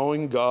to be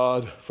knowing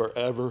God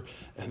forever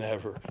and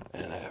ever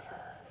and ever.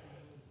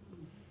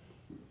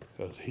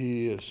 Because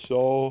he is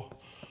so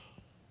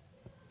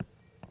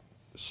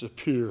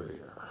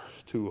superior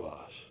to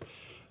us,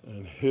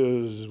 and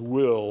his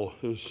will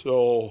is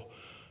so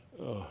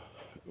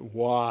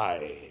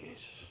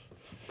wise.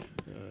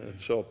 And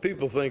so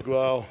people think,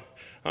 well,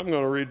 I'm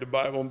going to read the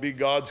Bible and be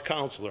God's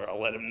counselor.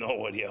 I'll let him know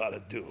what he ought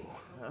to do.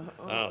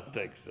 I don't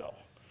think so.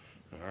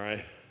 All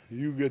right?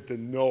 You get to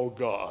know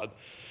God,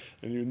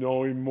 and you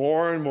know him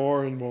more and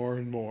more and more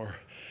and more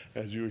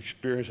as you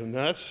experience him.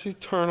 That's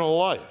eternal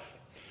life.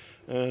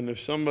 And if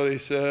somebody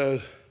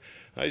says,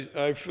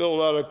 I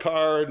filled out a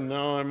card and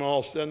now I'm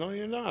all set. No,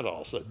 you're not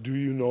all set. Do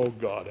you know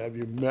God? Have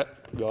you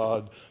met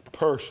God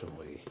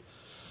personally?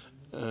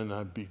 And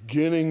I'm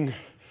beginning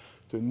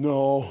to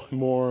know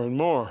more and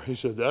more. He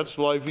said, that's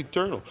life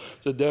eternal.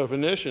 It's the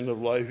definition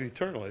of life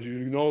eternal. As you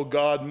know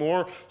God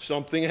more,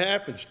 something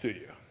happens to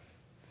you.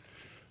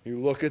 You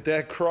look at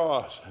that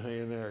cross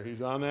hanging there.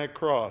 He's on that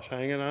cross,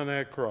 hanging on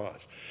that cross.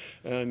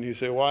 And you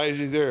say, why is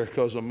he there?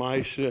 Because of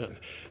my sin.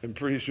 And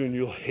pretty soon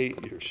you'll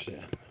hate your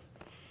sin.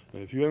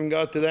 And if you haven't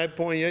got to that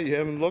point yet, you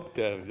haven't looked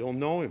at him. You don't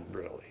know him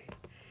really.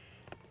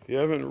 You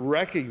haven't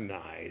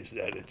recognized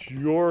that it's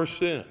your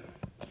sin.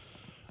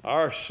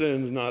 Our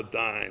sin's not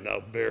thine, thou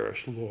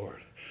bearest,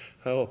 Lord.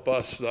 Help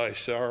us thy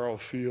sorrow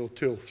feel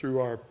till through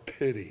our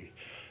pity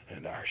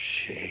and our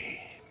shame.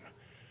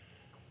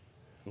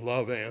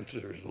 Love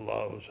answers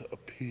love's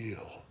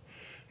appeal.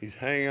 He's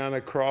hanging on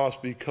a cross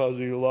because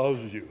he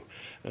loves you.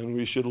 And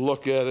we should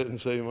look at it and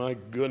say, my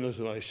goodness,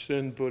 my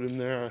sin put him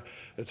there.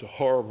 It's a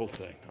horrible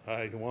thing.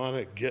 I want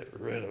to get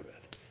rid of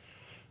it.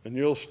 And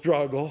you'll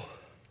struggle,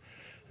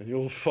 and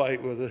you'll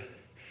fight with it.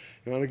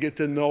 You want to get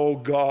to know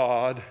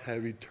God,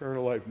 have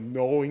eternal life.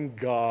 Knowing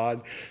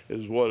God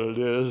is what it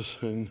is.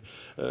 And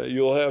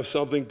you'll have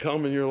something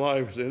come in your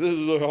life and say, this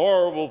is a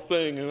horrible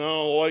thing, and I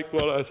don't like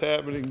what's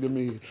happening to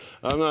me.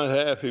 I'm not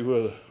happy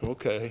with it.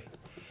 Okay.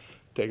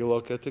 Take a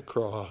look at the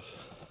cross.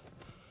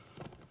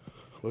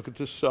 Look at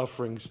the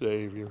suffering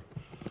Savior.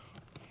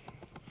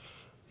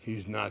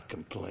 He's not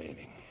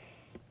complaining.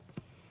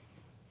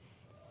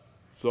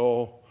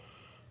 So,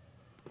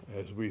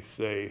 as we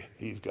say,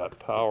 he's got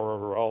power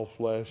over all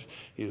flesh.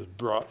 He has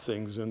brought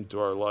things into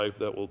our life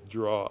that will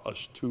draw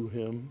us to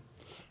him,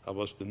 help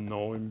us to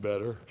know him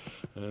better.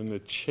 And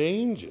it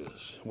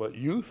changes. What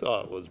you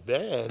thought was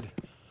bad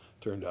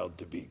turned out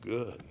to be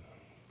good.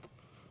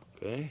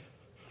 Okay?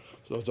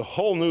 So it's a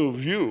whole new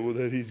view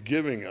that he's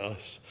giving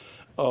us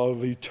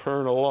of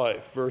eternal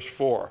life. Verse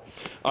 4,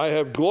 I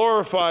have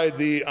glorified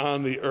thee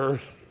on the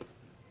earth.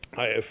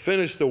 I have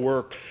finished the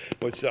work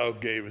which thou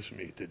gavest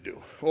me to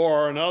do.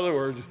 Or in other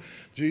words,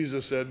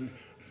 Jesus said,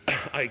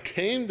 I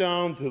came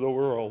down to the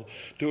world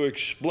to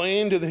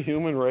explain to the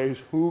human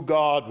race who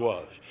God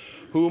was,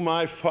 who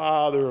my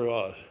Father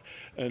was.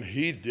 And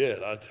he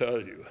did, I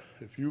tell you.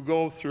 If you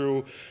go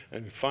through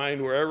and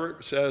find wherever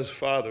it says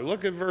Father,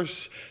 look at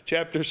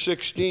chapter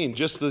 16,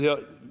 just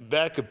the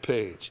back of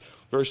page,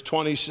 verse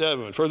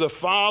 27. For the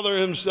Father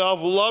himself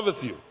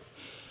loveth you.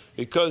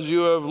 because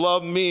you have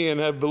loved me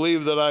and have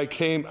believed that I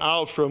came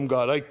out from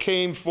God. I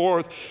came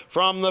forth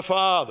from the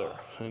Father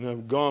and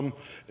have gone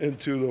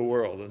into the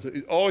world. And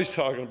he's always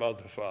talking about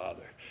the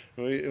Father.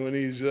 When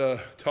he's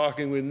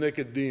talking with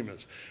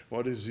Nicodemus,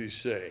 what does he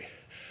say?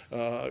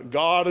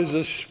 God is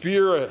a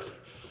spirit.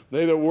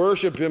 They that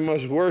worship him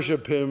must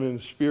worship him in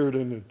spirit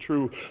and in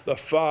truth. The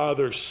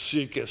Father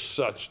seeketh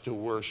such to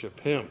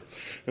worship him.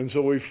 And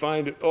so we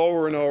find it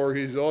over and over.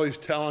 He's always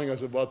telling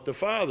us about the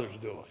Father's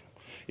doing.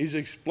 He's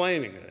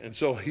explaining it. And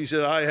so he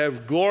said, I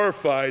have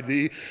glorified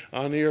thee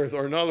on the earth.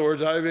 Or in other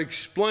words, I've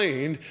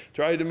explained,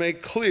 tried to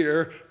make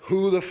clear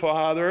who the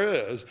Father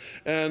is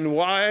and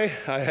why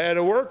I had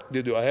a work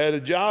to do. I had a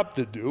job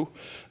to do,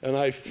 and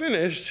I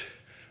finished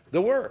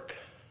the work.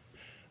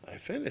 I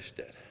finished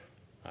it.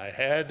 I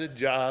had the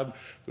job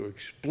to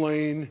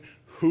explain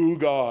who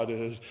God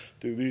is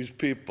to these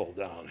people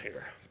down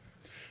here.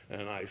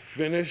 And I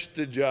finished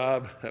the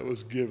job that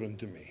was given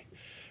to me.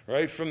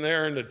 Right from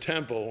there in the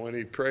temple, when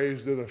he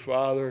prays to the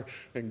Father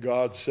and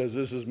God says,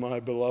 this is my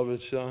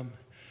beloved Son,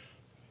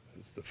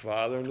 it's the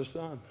Father and the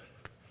Son.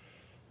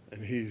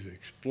 And he's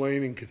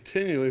explaining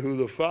continually who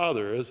the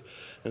Father is.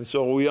 And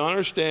so we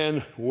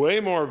understand way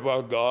more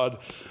about God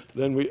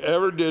than we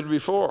ever did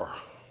before,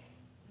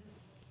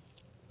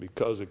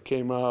 because it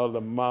came out of the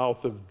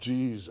mouth of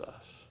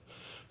Jesus.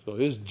 So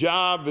his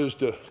job is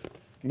to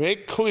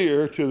make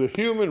clear to the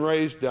human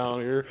race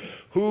down here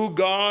who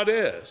God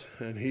is.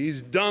 And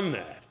he's done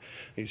that.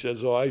 He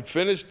says, oh, I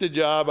finished the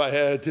job I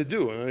had to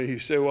do. And he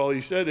said, well, he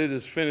said it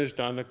is finished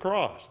on the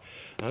cross.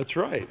 That's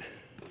right.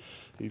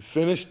 He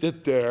finished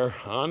it there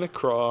on the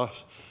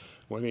cross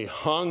when he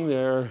hung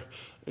there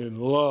in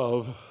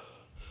love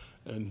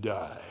and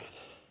died.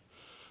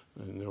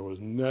 And there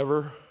was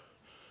never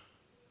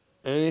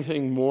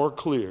anything more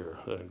clear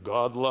that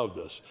God loved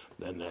us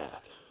than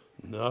that.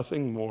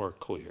 Nothing more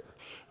clear.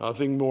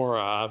 Nothing more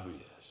obvious.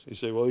 You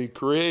say, well, he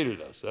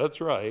created us. That's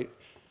right.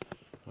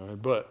 All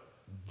right, but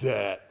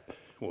that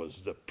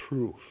was the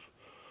proof.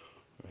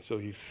 So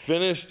he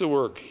finished the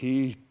work.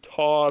 He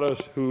taught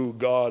us who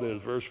God is.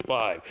 Verse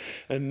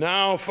 5. And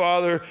now,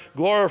 Father,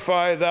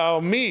 glorify thou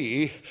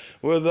me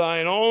with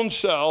thine own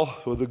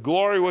self, with the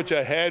glory which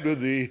I had with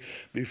thee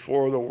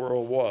before the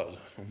world was.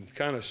 It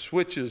kind of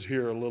switches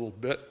here a little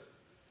bit,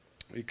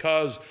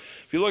 because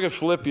if you look at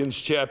Philippians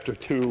chapter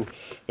 2,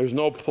 there's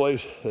no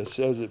place that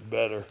says it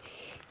better.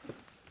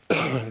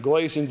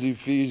 Galatians,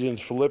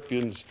 Ephesians,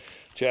 Philippians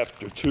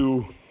chapter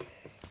 2.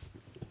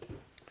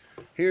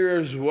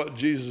 Here's what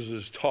Jesus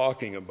is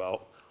talking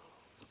about.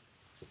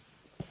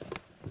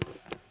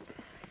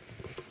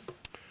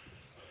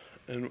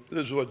 And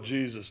this is what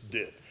Jesus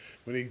did.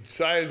 When he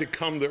decided to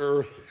come to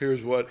earth,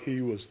 here's what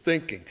he was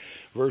thinking.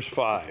 Verse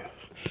 5.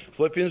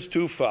 Philippians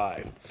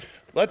 2:5.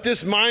 Let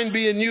this mind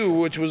be in you,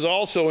 which was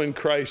also in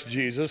Christ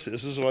Jesus.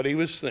 This is what he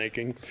was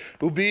thinking.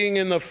 Who being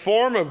in the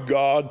form of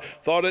God,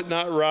 thought it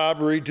not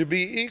robbery to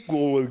be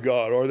equal with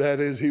God. Or that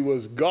is, he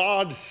was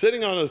God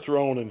sitting on a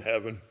throne in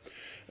heaven.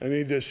 And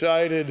he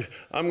decided,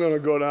 I'm going to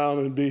go down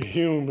and be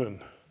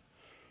human.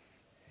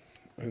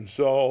 And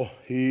so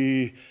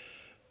he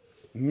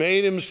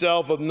made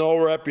himself of no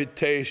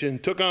reputation,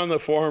 took on the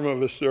form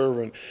of a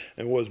servant,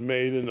 and was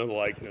made in the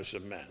likeness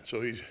of men. So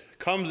he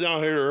comes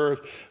down here to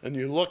earth, and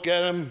you look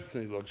at him,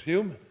 and he looks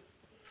human.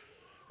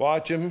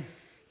 Watch him,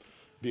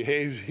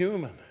 behaves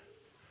human.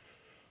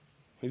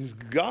 He's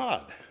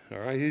God, all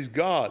right? He's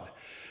God.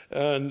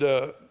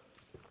 And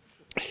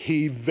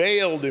he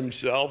veiled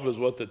himself, is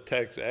what the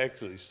text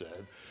actually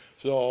said.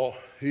 So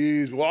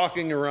he's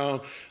walking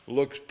around,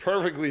 looks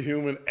perfectly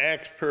human,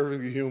 acts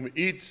perfectly human,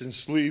 eats and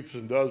sleeps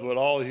and does what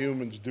all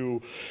humans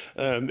do,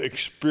 and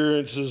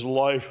experiences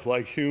life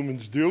like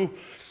humans do.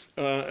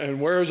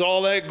 And where's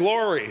all that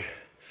glory?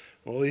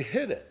 Well, he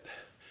hid it,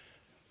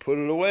 put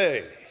it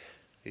away.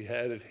 He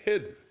had it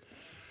hidden.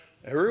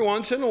 Every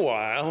once in a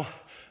while,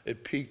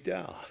 it peeked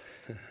out.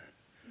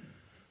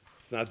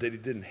 It's not that he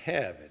didn't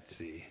have it,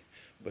 see,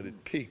 but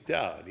it peeked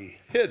out. He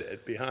hid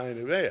it behind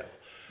a veil.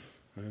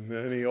 And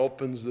then he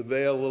opens the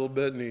veil a little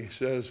bit and he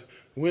says,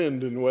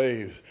 wind and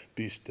waves,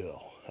 be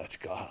still. That's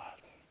God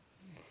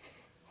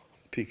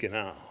peeking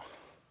out.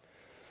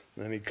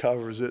 And then he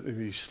covers it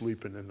and he's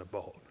sleeping in the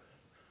boat.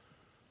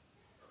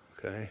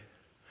 Okay?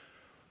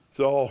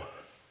 So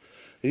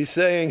he's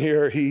saying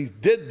here he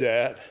did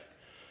that.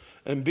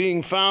 And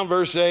being found,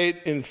 verse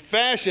 8, in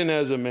fashion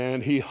as a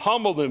man, he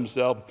humbled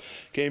himself,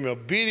 came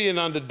obedient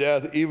unto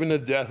death, even the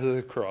death of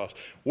the cross.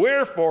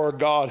 Wherefore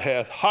God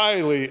hath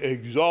highly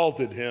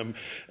exalted him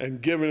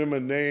and given him a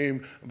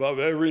name above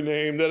every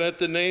name, that at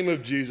the name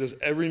of Jesus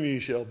every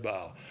knee shall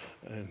bow,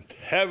 and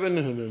heaven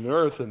and in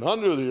earth and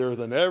under the earth,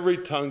 and every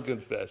tongue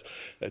confess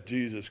that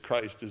Jesus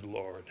Christ is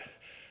Lord,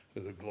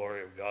 to the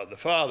glory of God the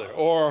Father.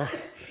 Or,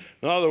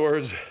 in other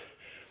words,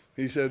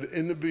 he said,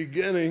 in the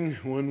beginning,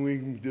 when we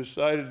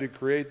decided to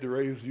create the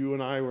race, you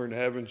and I were in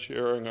heaven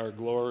sharing our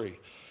glory.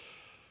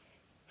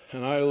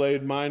 And I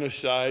laid mine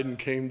aside and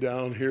came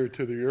down here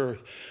to the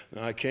earth.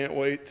 And I can't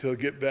wait till I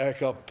get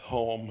back up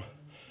home,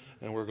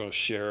 and we're going to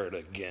share it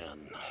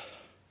again.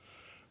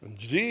 And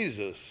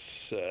Jesus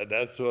said,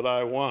 that's what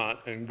I want.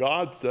 And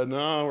God said,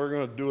 no, we're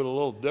going to do it a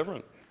little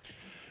different.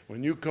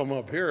 When you come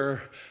up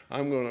here,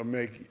 I'm going to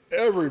make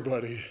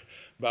everybody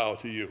bow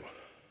to you.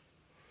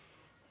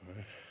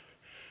 Right?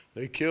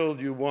 They killed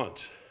you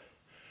once,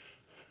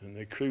 and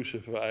they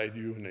crucified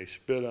you, and they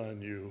spit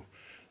on you,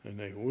 and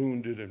they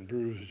wounded and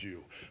bruised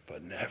you,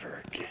 but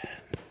never again.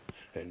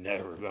 They're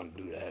never going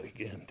to do that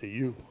again to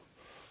you.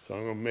 So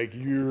I'm going to make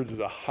yours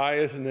the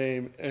highest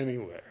name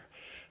anywhere.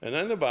 And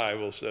then the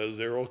Bible says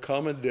there will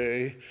come a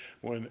day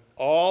when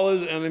all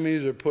his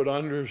enemies are put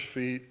under his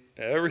feet.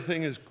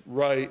 Everything is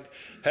right.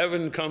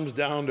 Heaven comes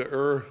down to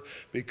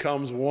earth,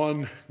 becomes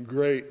one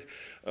great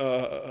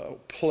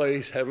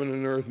place, heaven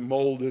and earth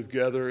molded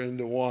together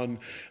into one.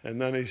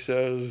 And then he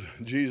says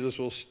Jesus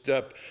will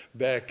step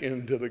back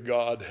into the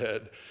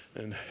Godhead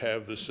and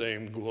have the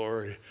same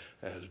glory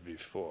as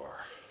before.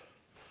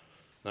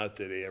 Not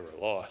that he ever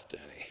lost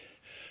any,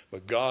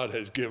 but God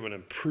has given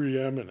him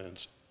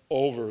preeminence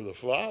over the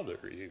Father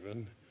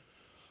even,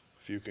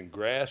 if you can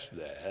grasp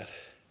that,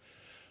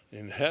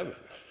 in heaven.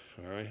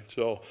 All right,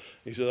 so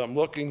he says, I'm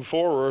looking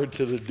forward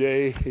to the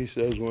day, he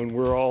says, when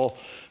we're all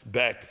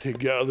back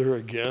together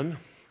again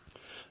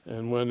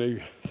and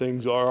when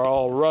things are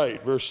all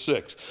right. Verse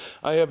 6,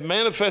 I have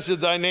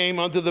manifested thy name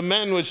unto the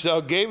men which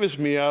thou gavest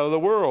me out of the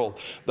world.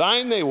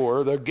 Thine they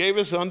were, thou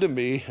gavest unto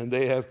me, and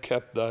they have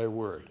kept thy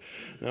word.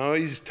 Now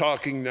he's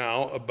talking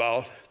now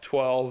about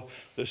 12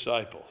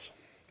 disciples.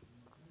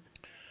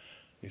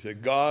 He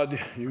said, God,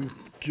 you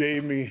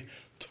gave me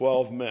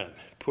 12 men,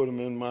 put them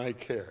in my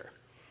care.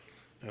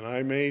 And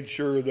I made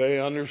sure they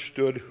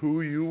understood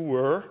who you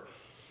were,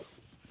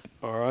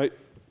 all right?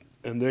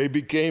 And they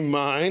became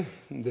mine.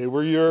 They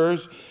were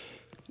yours.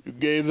 You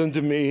gave them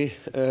to me,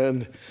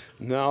 and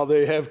now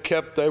they have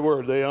kept thy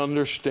word. They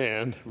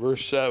understand.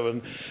 Verse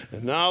 7,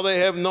 and now they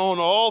have known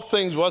all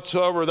things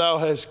whatsoever thou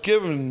hast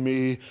given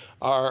me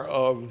are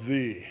of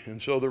thee.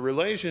 And so the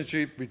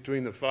relationship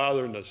between the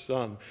Father and the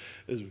Son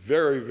is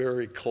very,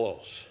 very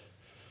close.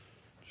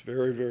 It's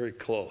very, very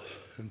close.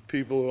 And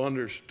people who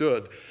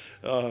understood,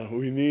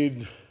 we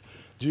need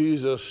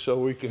Jesus so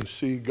we can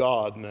see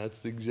God, and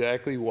that's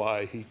exactly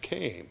why he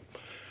came.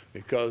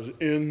 Because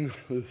in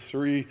the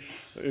three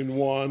in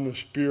one, the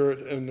Spirit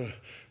and the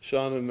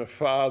Son and the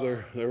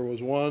Father, there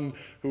was one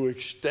who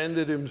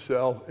extended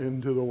himself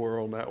into the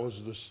world, and that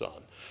was the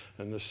Son.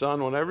 And the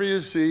Son, whenever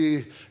you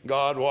see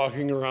God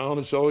walking around,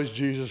 it's always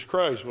Jesus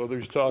Christ, whether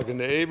he's talking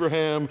to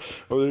Abraham,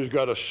 whether he's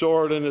got a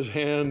sword in his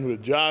hand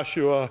with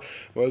Joshua,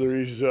 whether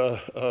he's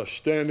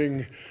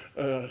sitting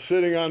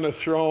on the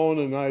throne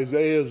in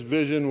Isaiah's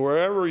vision,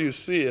 wherever you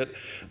see it,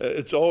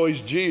 it's always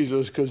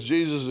Jesus, because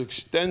Jesus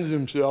extends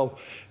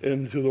himself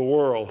into the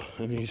world.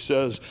 And he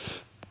says,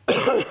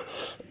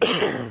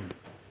 I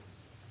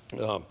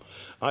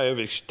have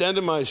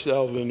extended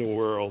myself in the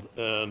world,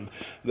 and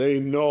they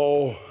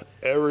know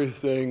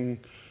everything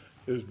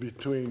is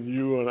between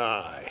you and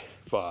I,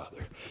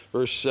 Father.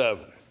 Verse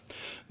 7.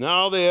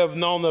 Now they have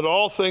known that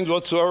all things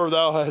whatsoever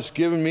thou hast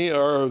given me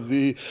are of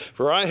thee,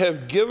 for I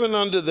have given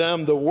unto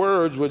them the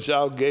words which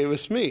thou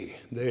gavest me.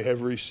 They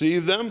have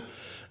received them,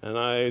 and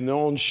I have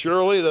known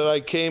surely that I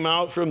came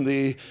out from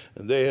thee,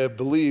 and they have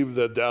believed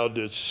that thou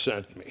didst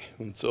send me.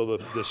 And so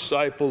the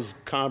disciples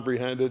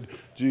comprehended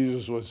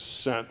Jesus was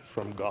sent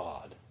from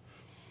God.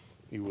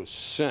 He was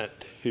sent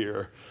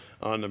here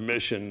on the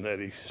mission that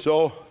he...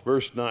 So,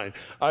 verse 9,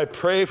 I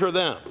pray for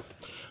them.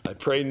 I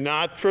pray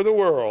not for the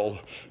world,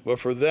 but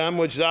for them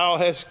which thou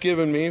hast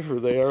given me, for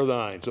they are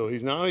thine. So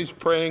he's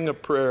praying a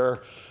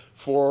prayer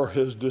for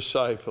his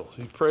disciples.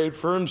 He prayed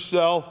for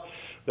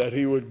himself that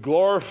he would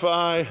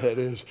glorify, that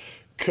is,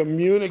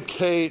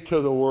 communicate to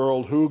the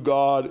world who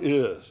God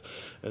is.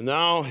 And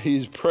now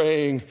he's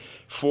praying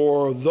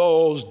for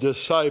those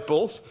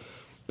disciples.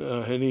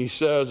 And he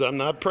says, I'm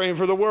not praying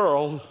for the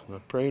world. I'm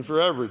not praying for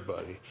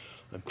everybody.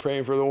 I'm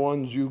praying for the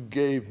ones you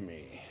gave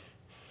me.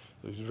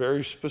 He's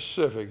very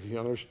specific. You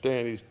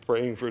understand he's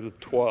praying for the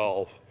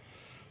 12,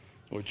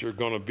 which are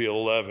going to be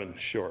 11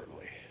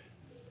 shortly.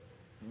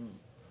 You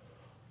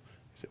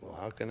say, well,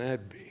 how can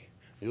that be?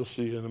 You'll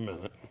see in a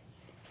minute.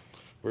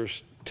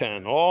 Verse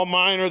 10, all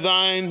mine are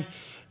thine,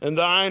 and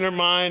thine are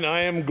mine.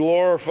 I am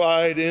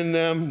glorified in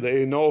them.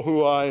 They know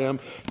who I am.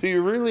 Do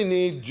you really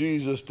need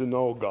Jesus to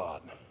know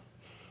God?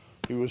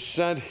 He was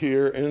sent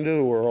here into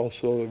the world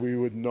so that we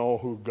would know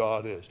who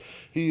God is.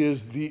 He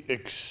is the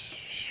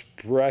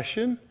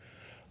expression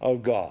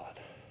of God,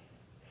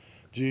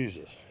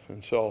 Jesus.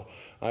 And so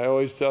I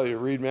always tell you,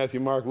 read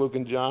Matthew, Mark, Luke,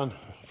 and John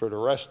for the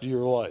rest of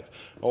your life,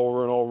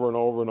 over and over and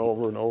over and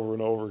over and over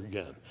and over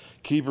again.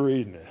 Keep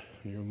reading it.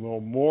 You know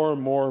more and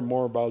more and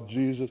more about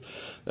Jesus.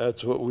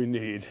 That's what we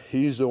need.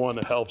 He's the one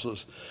that helps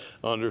us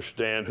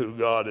understand who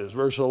God is.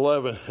 Verse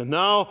 11, and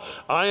now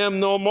I am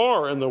no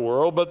more in the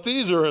world, but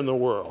these are in the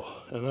world,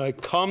 and I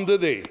come to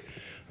thee.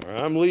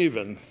 I'm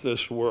leaving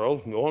this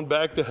world, going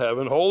back to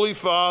heaven. Holy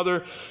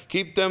Father,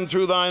 keep them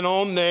through thine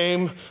own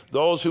name,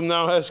 those whom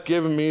thou hast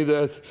given me,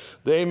 that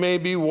they may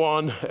be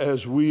one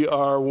as we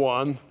are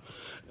one.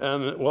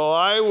 And while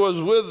I was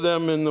with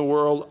them in the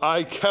world,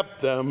 I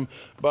kept them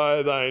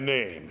by thy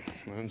name.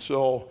 And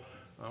so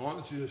I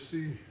want you to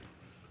see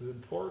the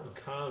important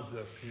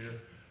concept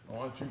here. I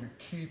want you to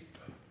keep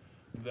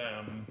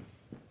them.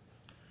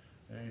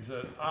 And he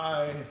said,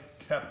 I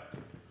kept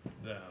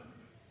them.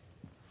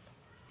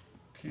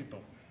 Keep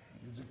them.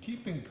 The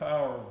keeping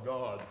power of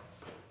God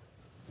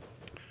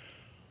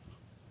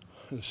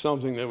is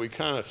something that we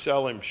kind of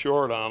sell him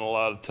short on a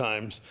lot of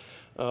times.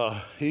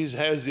 He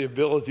has the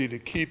ability to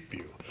keep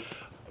you.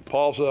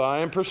 Paul said, I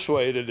am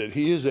persuaded that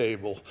he is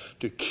able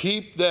to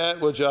keep that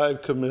which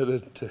I've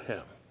committed to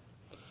him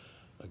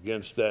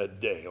against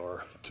that day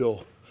or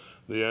till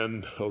the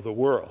end of the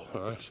world.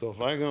 All right? So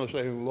if I'm going to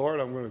say, Lord,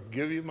 I'm going to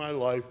give you my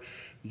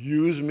life,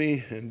 use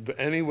me in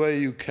any way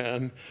you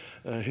can,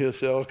 he'll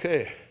say,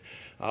 okay,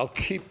 I'll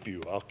keep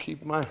you. I'll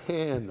keep my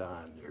hand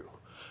on you.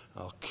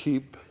 I'll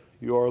keep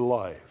your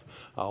life.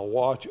 I'll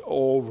watch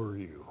over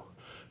you.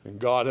 And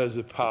God has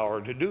the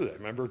power to do that.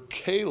 Remember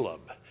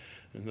Caleb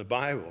in the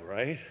Bible,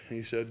 right?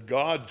 He said,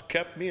 God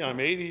kept me. I'm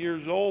 80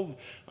 years old.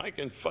 I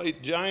can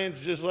fight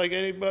giants just like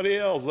anybody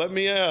else. Let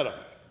me at them.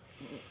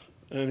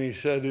 And he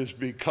said, it's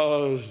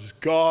because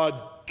God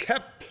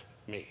kept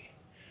me.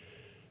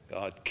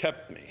 God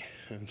kept me.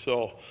 And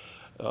so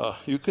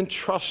you can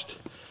trust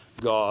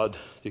God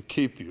to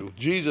keep you.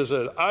 Jesus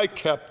said, I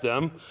kept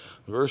them.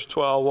 Verse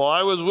 12, while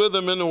I was with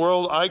them in the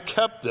world, I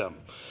kept them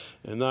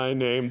in thy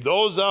name.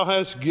 Those thou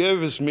hast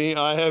given me,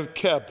 I have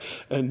kept.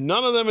 And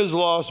none of them is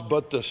lost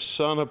but the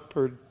son of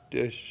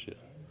perdition,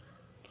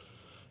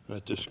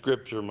 that the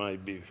scripture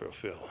might be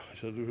fulfilled. He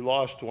said, we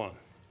lost one,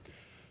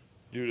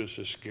 Judas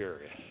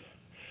Iscariot.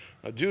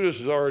 Now, Judas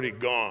is already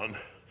gone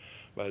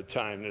by the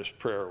time this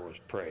prayer was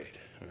prayed.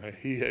 Right?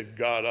 He had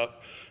got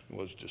up and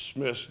was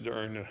dismissed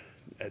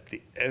at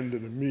the end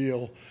of the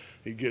meal.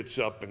 He gets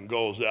up and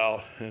goes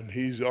out, and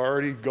he's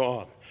already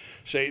gone.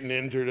 Satan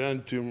entered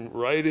into him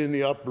right in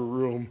the upper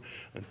room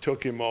and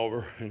took him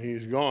over, and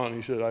he's gone.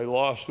 He said, I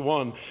lost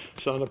one,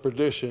 son of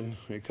perdition,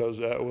 because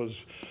that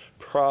was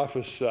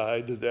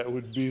prophesied that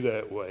would be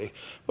that way.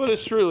 But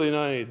it's really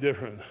not any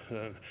different.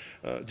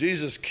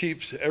 Jesus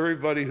keeps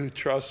everybody who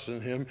trusts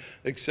in him,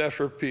 except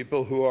for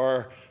people who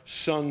are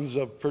sons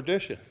of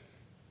perdition.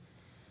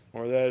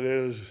 Or that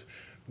is,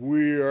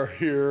 we are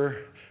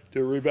here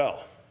to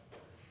rebel.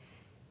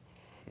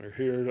 We're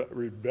here to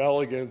rebel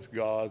against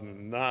God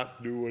and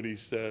not do what he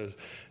says.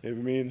 If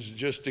it means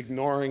just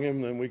ignoring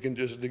him, then we can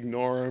just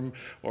ignore him.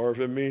 Or if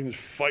it means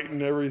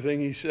fighting everything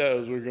he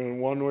says, we're going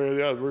one way or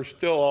the other. We're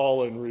still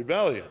all in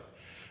rebellion.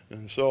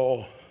 And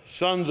so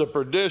sons of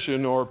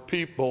perdition, or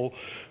people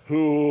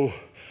who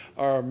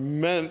are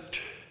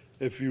meant,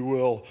 if you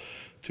will,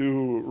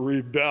 to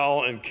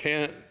rebel and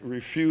can't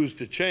refuse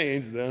to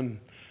change, then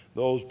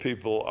those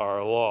people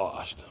are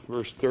lost.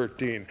 Verse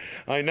 13,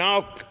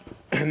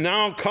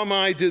 now come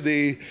I to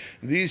thee,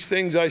 these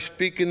things I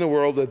speak in the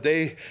world, that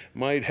they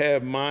might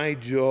have my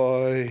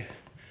joy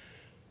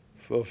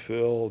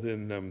fulfilled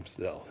in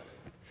themselves.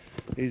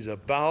 He's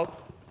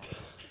about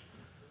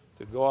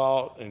to go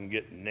out and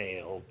get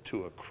nailed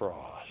to a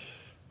cross.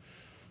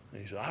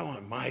 And he said, I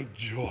want my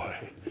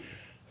joy.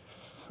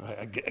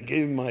 I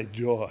gave him my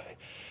joy.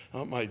 I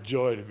want my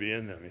joy to be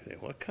in them. You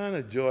think, what kind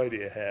of joy do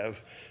you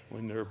have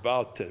when they're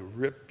about to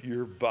rip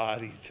your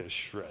body to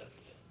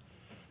shreds?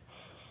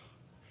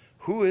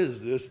 Who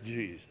is this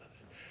Jesus?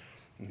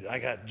 I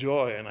got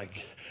joy, and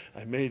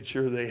I made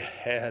sure they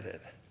had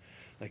it.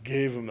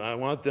 I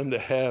want them to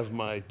have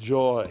my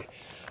joy.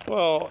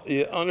 Well,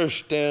 you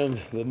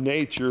understand the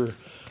nature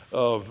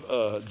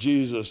of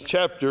Jesus.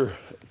 Chapter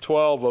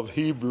 12 of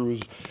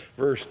Hebrews,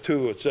 verse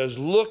 2, it says,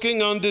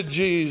 looking unto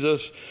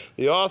Jesus,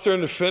 the author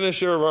and the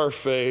finisher of our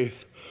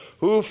faith,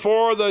 who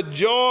for the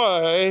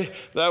joy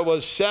that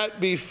was set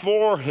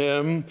before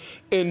him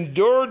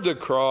endured the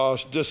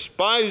cross,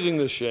 despising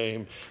the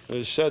shame, and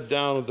is set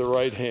down at the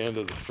right hand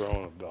of the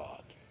throne of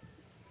God.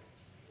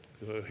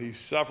 So he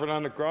suffered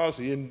on the cross,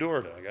 he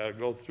endured it. I got to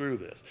go through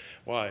this.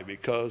 Why?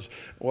 Because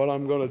what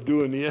I'm going to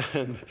do in the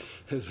end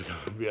is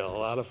going to be a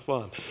lot of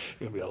fun. It's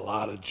going to be a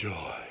lot of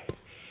joy.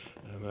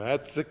 And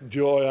that's the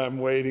joy I'm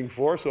waiting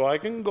for, so I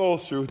can go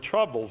through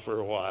trouble for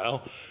a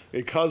while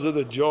because of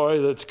the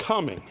joy that's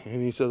coming.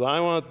 And he says, I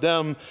want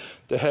them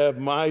to have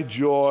my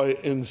joy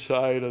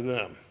inside of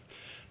them.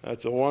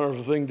 That's a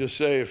wonderful thing to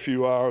say a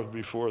few hours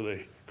before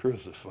they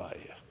crucify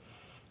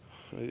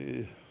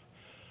you.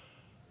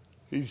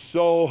 He's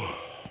so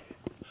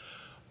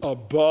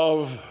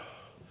above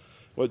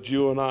what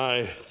you and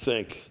I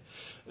think.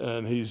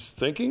 And he's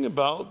thinking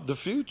about the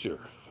future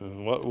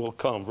and what will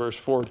come. Verse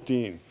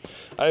 14,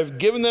 I have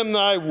given them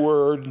thy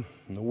word,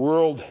 and the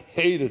world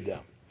hated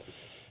them,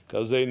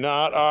 because they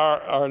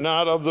are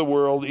not of the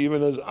world,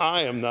 even as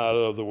I am not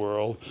of the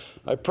world.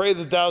 I pray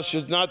that thou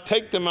shouldst not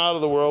take them out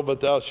of the world, but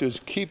thou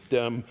shouldst keep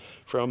them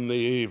from the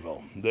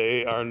evil.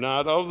 They are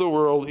not of the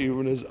world,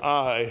 even as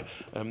I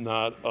am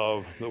not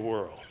of the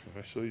world.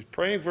 So he's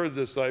praying for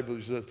the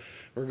disciples. He says,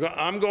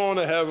 I'm going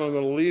to heaven. I'm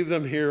going to leave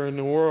them here in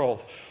the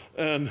world.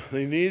 and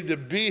they need to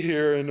be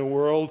here in the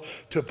world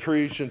to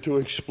preach and to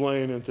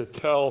explain and to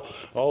tell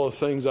all the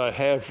things I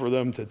have for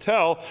them to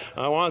tell.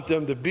 I want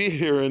them to be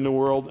here in the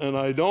world, and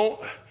I don't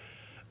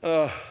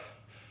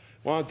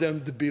want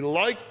them to be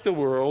like the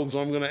world, so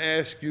I'm going to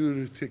ask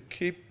you to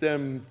keep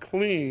them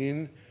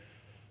clean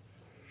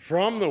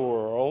from the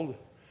world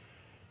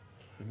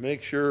and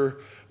make sure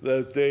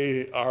that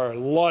they are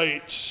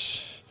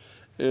lights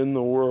in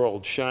the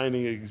world,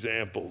 shining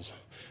examples.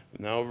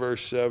 Now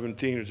verse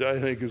 17, which I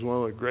think is one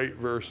of the great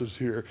verses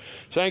here.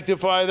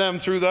 Sanctify them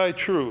through thy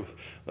truth.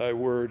 Thy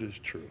word is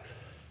truth.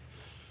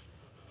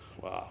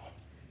 Wow.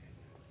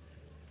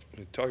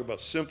 We talk about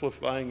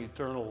simplifying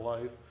eternal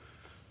life.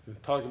 We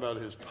talk about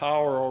his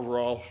power over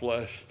all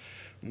flesh.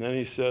 And then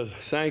he says,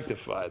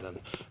 sanctify them.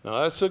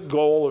 Now that's the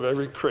goal of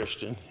every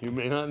Christian. You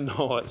may not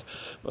know it,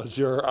 but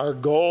our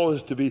goal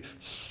is to be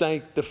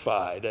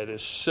sanctified. That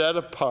is set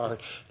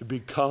apart to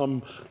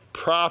become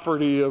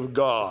property of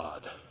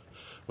God.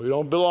 We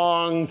don't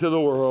belong to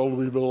the world.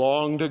 We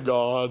belong to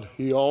God.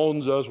 He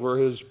owns us. We're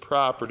his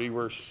property.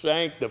 We're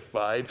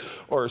sanctified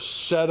or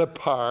set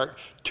apart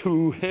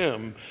to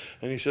him.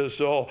 And he says,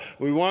 so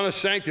we want to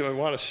sanctify. We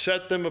want to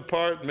set them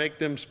apart, make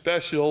them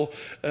special,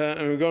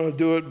 and we're going to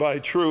do it by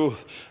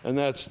truth. And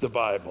that's the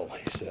Bible,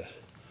 he says.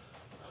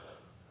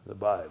 The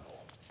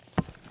Bible.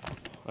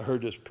 I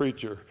heard this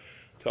preacher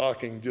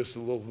talking just a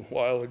little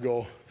while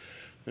ago,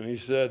 and he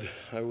said,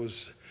 I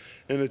was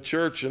in a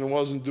church and it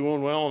wasn't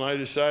doing well, and I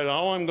decided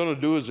all I'm going to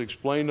do is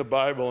explain the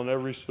Bible in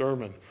every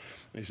sermon.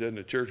 And he said, and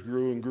the church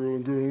grew and grew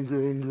and grew and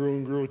grew and grew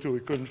and grew until he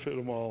couldn't fit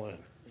them all in.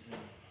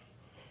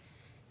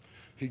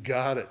 He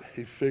got it.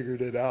 He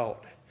figured it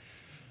out.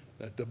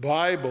 That the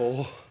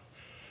Bible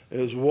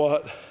is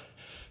what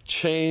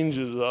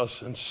changes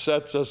us and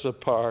sets us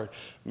apart,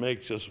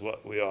 makes us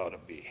what we ought to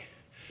be.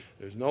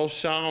 There's no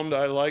sound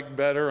I like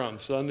better on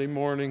Sunday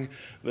morning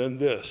than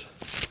this.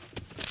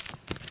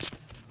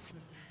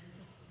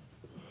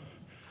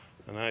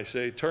 And I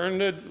say, turn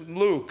to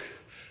Luke,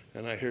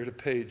 and I hear the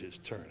pages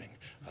turning.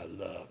 I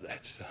love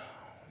that sound.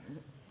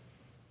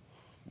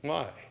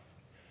 Why?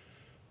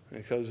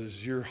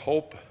 Because your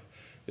hope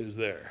is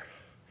there.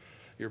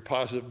 Your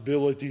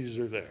possibilities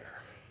are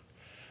there.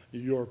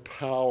 Your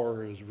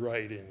power is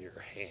right in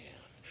your hand.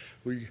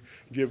 We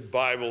give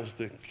Bibles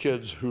to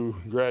kids who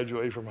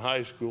graduate from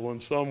high school,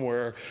 and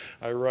somewhere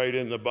I write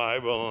in the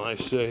Bible and I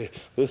say,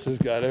 this has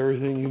got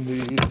everything you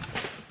need.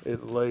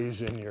 It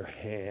lays in your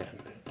hand.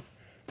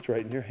 It's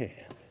right in your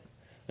hand.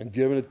 I'm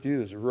giving it to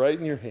you. It's right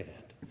in your hand.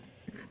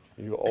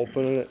 You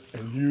open it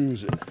and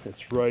use it.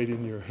 It's right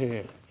in your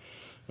hand.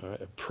 All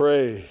right.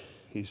 Pray,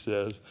 he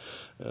says,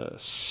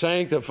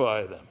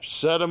 sanctify them.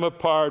 Set them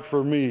apart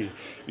for me.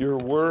 Your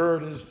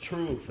word is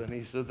truth. And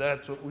he said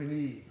that's what we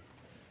need.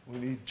 We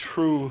need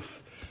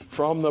truth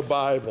from the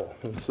Bible.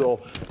 And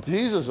so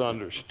Jesus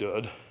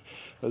understood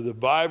that the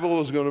Bible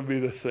was going to be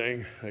the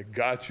thing that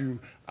got you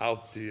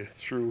out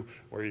through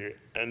where you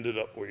ended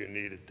up where you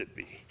needed to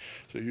be.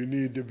 So you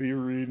need to be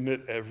reading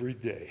it every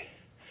day.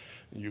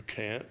 You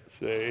can't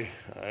say,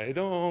 I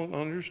don't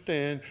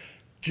understand.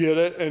 Get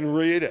it and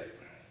read it.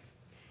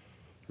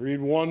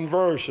 Read one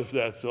verse if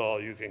that's all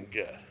you can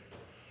get.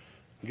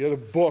 Get a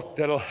book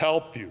that'll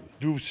help you.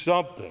 Do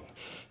something.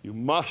 You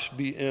must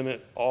be in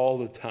it all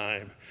the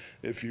time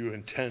if you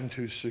intend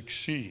to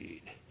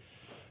succeed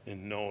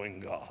in knowing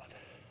God.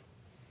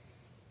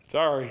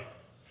 Sorry.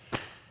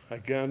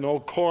 Again, no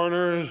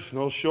corners,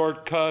 no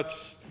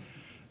shortcuts.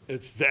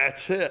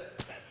 That's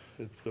it.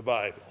 It's the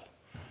Bible.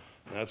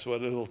 And that's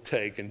what it'll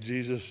take. And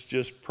Jesus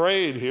just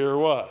prayed here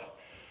what?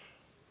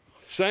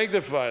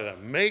 Sanctify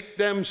them. Make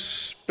them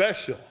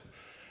special.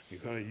 You're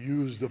going to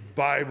use the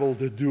Bible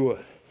to do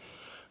it.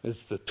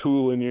 It's the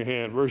tool in your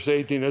hand. Verse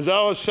 18, as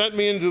thou hast sent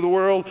me into the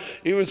world,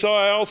 even so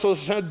I also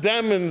sent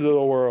them into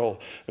the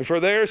world. And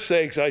for their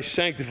sakes I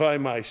sanctify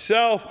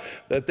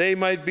myself, that they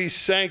might be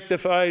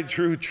sanctified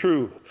through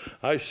truth.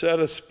 I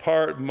set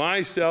apart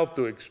myself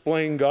to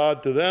explain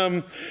God to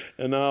them,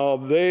 and now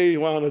they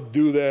want to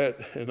do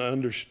that and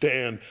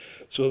understand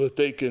so that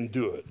they can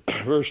do it.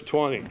 Verse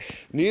 20,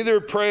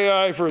 neither pray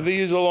I for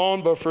these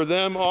alone, but for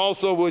them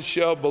also which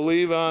shall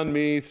believe on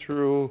me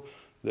through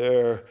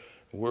their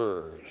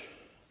word.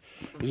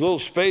 There's a little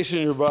space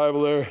in your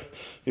Bible there.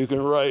 You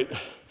can write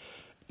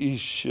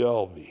East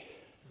Shelby.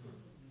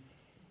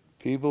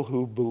 People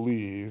who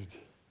believed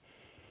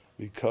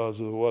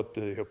because of what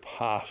the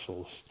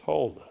apostles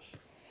told us.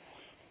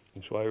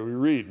 That's why we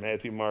read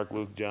Matthew, Mark,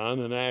 Luke,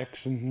 John, and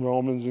Acts, and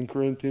Romans, and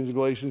Corinthians,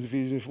 Galatians,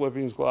 Ephesians,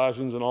 Philippians,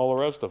 Colossians, and all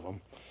the rest of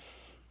them.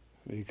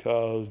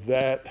 Because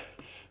that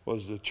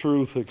was the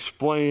truth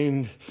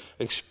explained,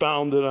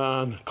 expounded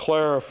on,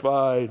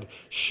 clarified,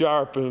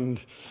 sharpened.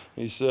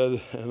 He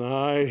said, and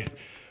I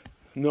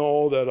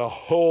know that a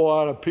whole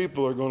lot of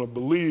people are going to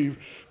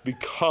believe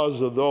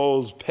because of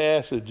those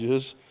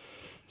passages.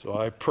 So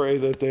I pray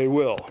that they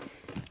will.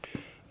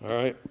 All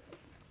right?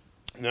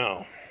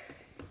 Now,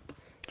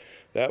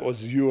 that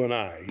was you and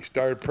I. He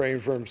started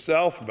praying for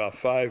himself, about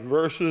 5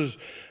 verses,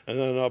 and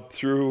then up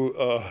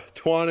through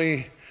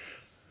 20.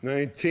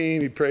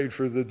 19, he prayed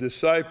for the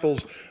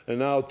disciples, and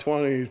now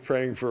 20, he's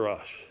praying for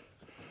us.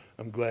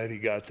 I'm glad he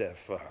got that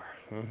far.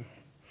 Huh?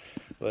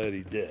 Glad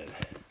he did.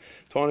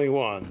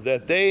 21,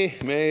 that they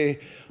may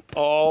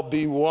all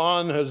be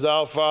one, as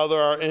thou, Father,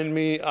 art in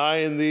me, I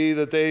in thee,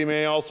 that they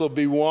may also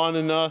be one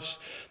in us.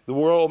 The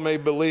world may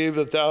believe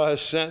that thou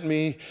hast sent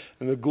me,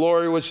 and the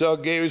glory which thou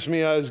gavest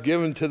me I has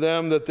given to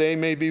them, that they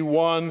may be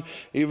one,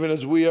 even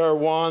as we are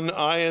one,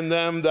 I and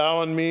them,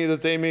 thou and me,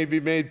 that they may be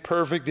made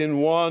perfect in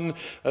one,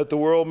 that the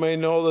world may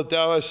know that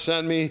thou hast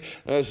sent me,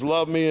 and hast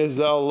loved me as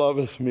thou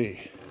lovest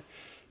me.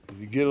 Did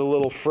you get a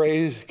little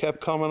phrase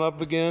kept coming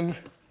up again?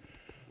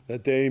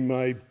 That they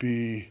might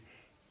be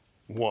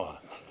one.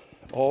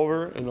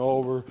 Over and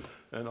over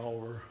and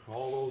over.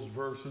 All those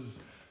verses,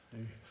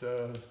 he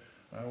says,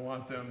 I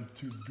want them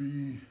to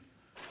be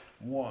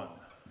one.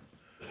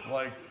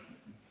 Like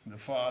the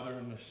Father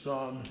and the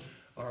Son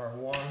are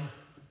one.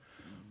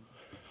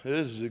 It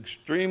is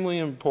extremely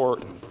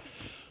important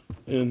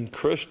in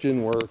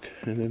Christian work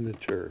and in the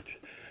church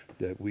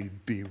that we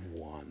be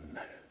one.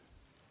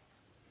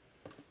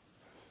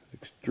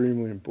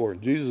 Extremely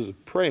important. Jesus is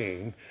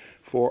praying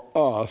for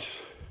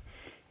us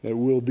that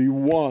we'll be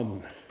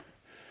one.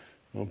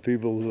 Well,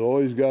 people have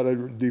always got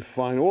to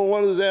define, well,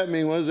 what does that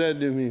mean? What does that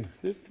do mean?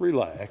 Just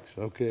relax,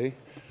 okay?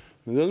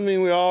 It doesn't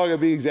mean we all got to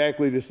be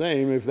exactly the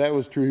same. If that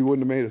was true, he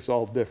wouldn't have made us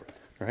all different,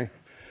 right?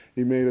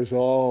 He made us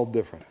all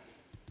different.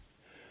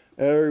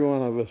 Every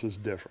one of us is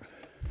different.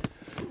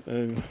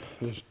 And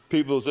there's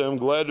people say, I'm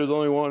glad there's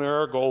only one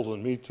Eric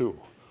Olson. Me too.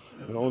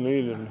 I don't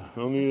need him. I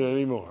don't need it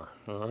anymore,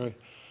 all right?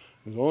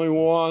 There's only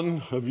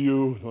one of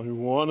you, only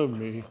one of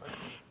me.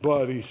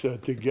 But he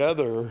said,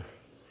 together,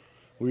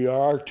 we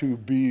are to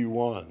be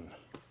one.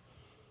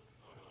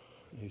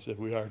 He said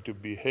we are to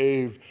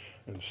behave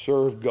and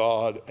serve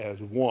God as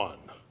one.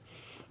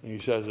 And he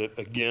says it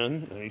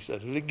again, and he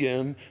said it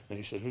again, and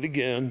he said it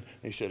again,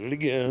 and he said it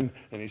again,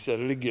 and he said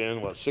it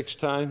again, what, 6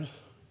 times?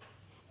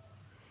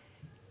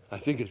 I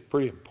think it's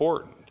pretty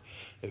important.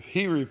 If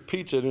he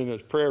repeats it in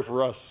his prayer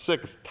for us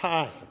 6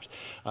 times,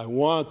 I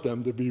want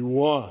them to be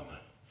one.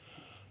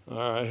 All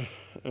right?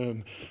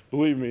 And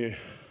believe me,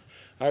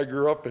 I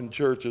grew up in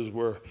churches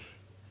where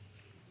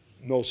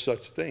no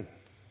such thing.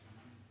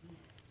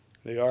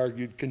 They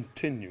argued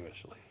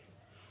continuously.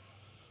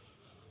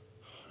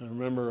 I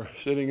remember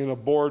sitting in a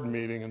board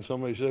meeting and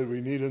somebody said, we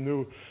need a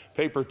new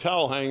paper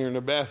towel hanger in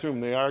the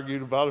bathroom. They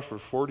argued about it for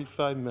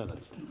 45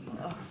 minutes.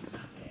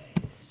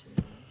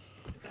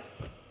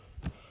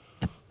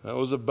 That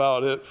was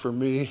about it for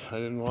me. I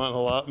didn't want a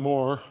lot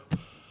more.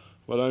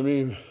 But I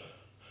mean,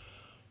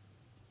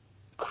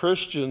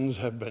 Christians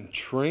have been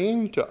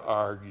trained to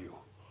argue.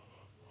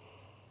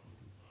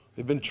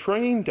 They've been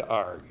trained to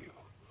argue.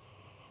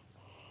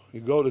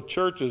 You go to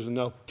churches and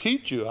they'll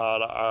teach you how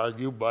to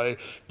argue by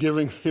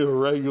giving you a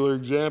regular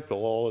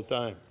example all the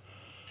time.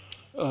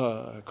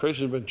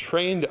 Christians have been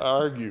trained to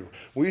argue.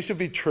 We should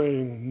be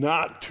trained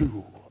not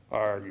to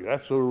argue.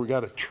 That's where we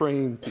got to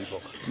train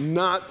people,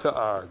 not to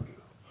argue.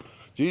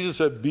 Jesus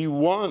said, be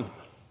one.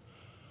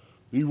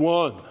 Be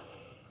one.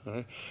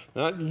 Right?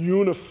 Not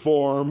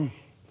uniform.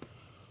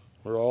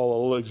 We're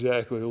all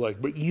exactly alike,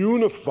 but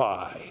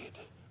unified.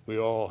 We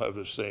all have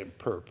the same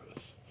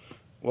purpose.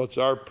 What's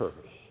our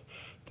purpose?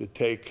 To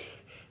take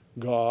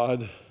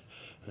God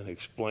and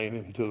explain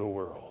him to the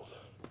world.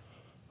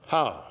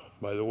 How?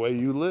 By the way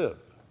you live.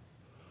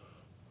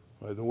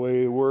 By the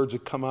way the words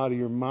that come out of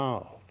your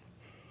mouth.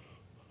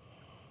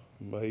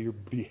 By your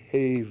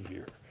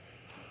behavior.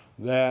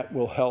 That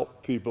will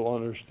help people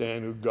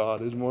understand who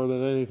God is more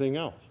than anything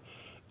else.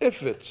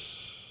 If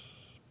it's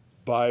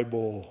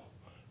Bible-formed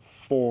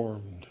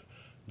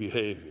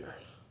behavior.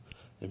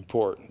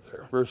 Important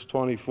there. Verse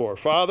 24.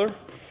 Father,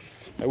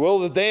 I will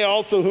that they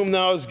also whom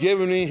thou hast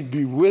given me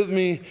be with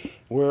me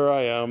where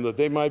I am, that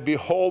they might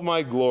behold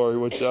my glory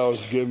which thou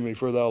hast given me,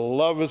 for thou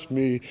lovest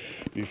me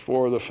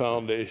before the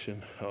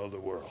foundation of the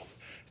world.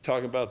 He's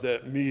talking about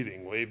that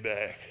meeting way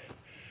back.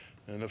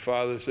 And the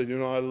Father said, you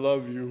know, I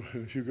love you,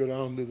 and if you go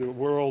down to the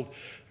world,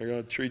 they're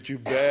going to treat you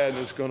bad, and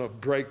it's going to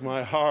break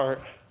my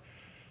heart.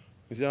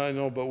 He said, I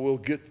know, but we'll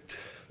get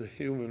the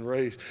human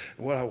race.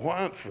 And what I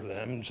want for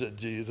them, said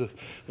Jesus,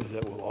 is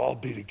that we'll all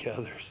be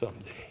together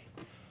someday.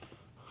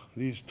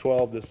 These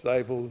 12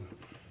 disciples,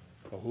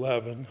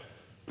 11,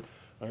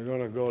 are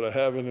going to go to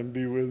heaven and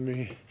be with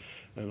me.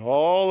 And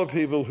all the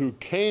people who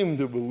came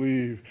to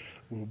believe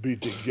will be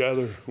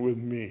together with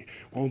me.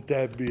 Won't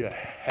that be a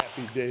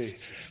happy day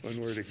when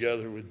we're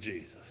together with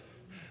Jesus?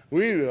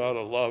 We ought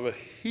to love it.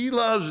 He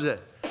loves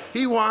it.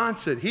 He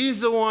wants it.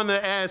 He's the one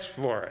that asked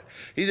for it.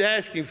 He's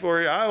asking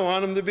for it. I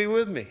want him to be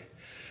with me.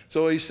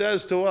 So he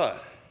says to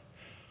what?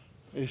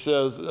 He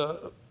says,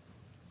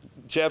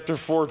 chapter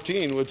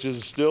 14, which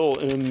is still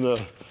in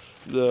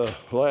the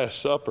Last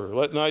Supper.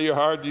 Let not your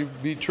heart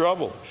be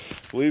troubled.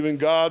 Believe in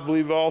God,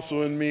 believe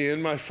also in me.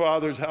 In my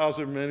Father's house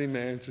are many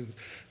mansions.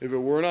 If it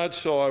were not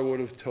so, I would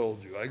have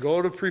told you. I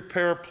go to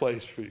prepare a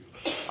place for you.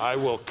 I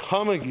will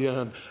come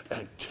again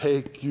and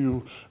take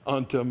you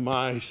unto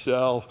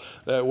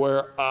myself, that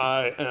where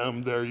I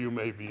am, there you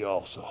may be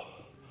also.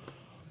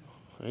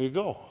 There you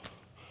go.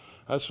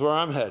 That's where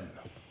I'm heading.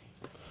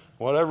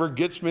 Whatever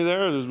gets me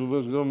there is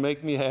going to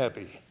make me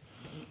happy.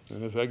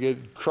 And if I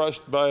get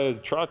crushed by a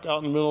truck out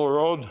in the middle of the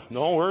road,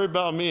 don't worry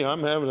about me.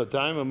 I'm having a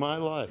time of my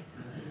life.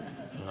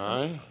 All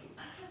right?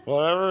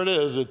 Whatever it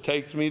is that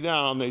takes me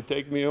down, they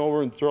take me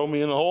over and throw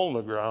me in a hole in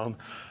the ground.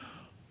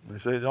 They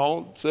say,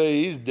 don't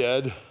say he's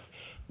dead.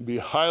 It'll be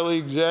a highly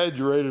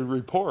exaggerated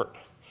report,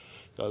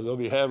 because they'll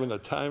be having a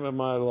time of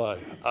my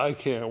life. I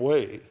can't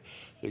wait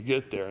to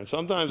get there. And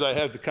sometimes I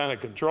have to kind of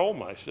control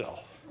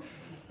myself,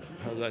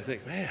 because I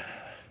think, man,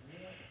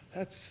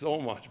 that's so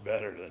much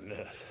better than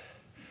this.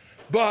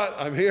 But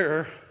I'm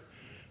here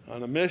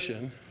on a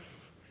mission,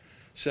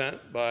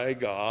 sent by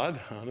God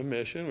on a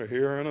mission. We're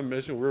here on a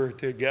mission. We're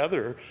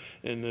together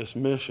in this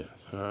mission,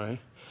 all right?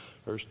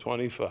 Verse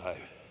 25.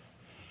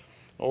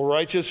 O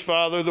righteous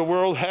Father, the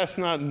world hath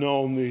not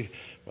known thee,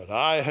 but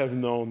I have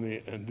known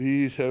thee, and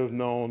these have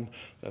known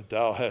that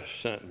thou hast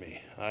sent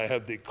me. I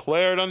have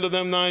declared unto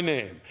them thy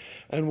name,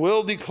 and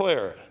will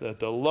declare it, that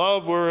the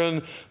love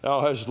wherein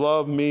thou hast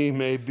loved me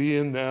may be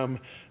in them,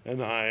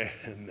 and I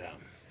in them.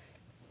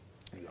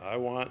 I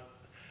want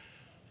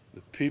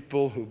the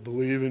people who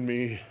believe in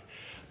me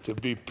to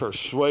be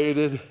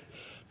persuaded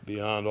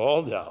beyond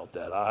all doubt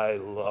that I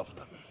love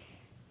them.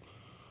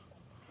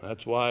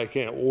 That's why I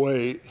can't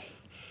wait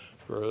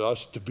for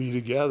us to be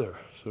together.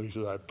 So he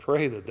says, I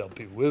pray that they'll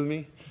be with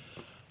me,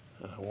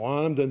 and I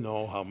want them to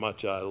know how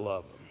much I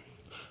love them.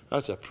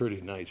 That's a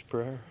pretty nice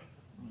prayer.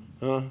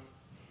 Huh?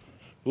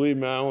 Believe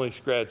me, I only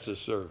scratched the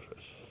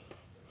surface.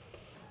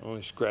 I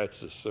only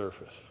scratched the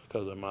surface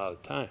because I'm out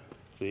of time.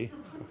 See?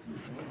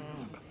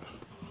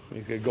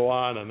 You could go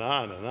on and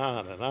on and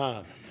on and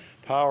on.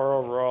 Power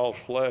over all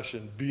flesh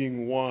and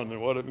being one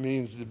and what it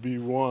means to be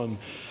one.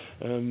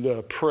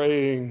 And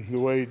praying the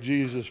way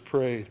Jesus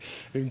prayed,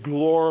 and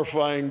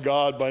glorifying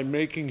God by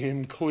making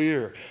him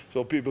clear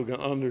so people can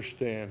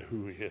understand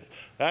who he is.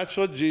 That's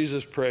what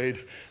Jesus prayed,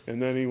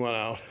 and then he went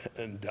out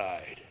and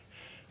died.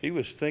 He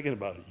was thinking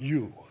about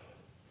you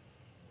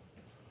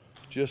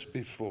just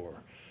before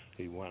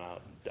he went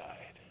out and died.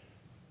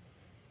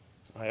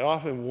 I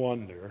often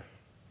wonder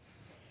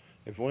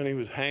if when he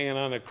was hanging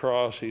on the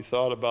cross, he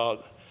thought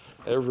about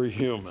every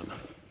human.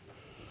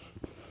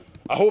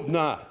 I hope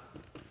not.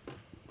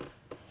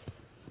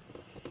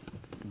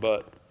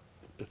 But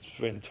it's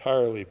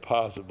entirely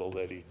possible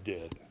that he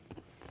did.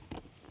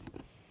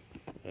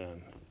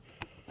 And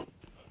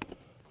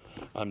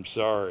I'm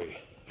sorry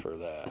for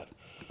that.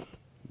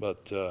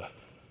 But,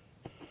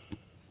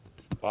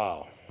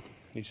 wow,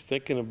 he's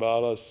thinking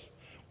about us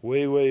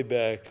way, way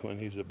back when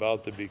he's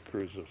about to be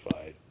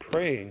crucified,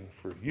 praying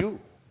for you.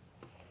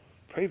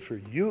 Prayed for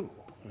you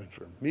and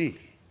for me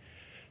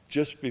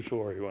just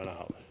before he went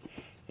out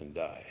and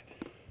died.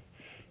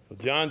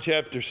 John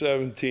chapter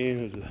 17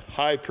 is the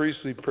high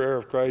priestly prayer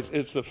of Christ.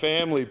 It's the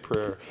family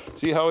prayer.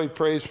 See how he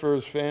prays for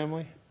his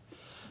family?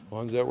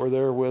 Ones that were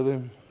there with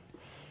him.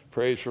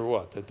 Prays for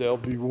what? That they'll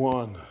be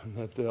one, and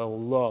that they'll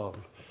love,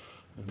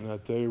 and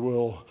that they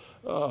will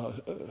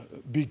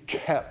be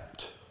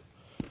kept.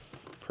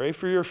 Pray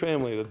for your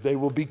family that they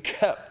will be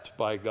kept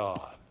by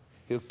God.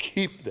 He'll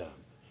keep them.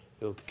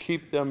 He'll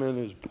keep them in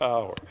his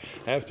power.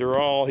 After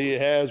all, he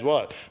has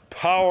what?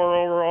 Power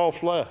over all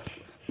flesh.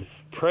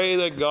 Pray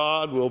that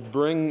God will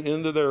bring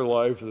into their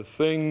life the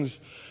things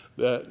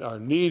that are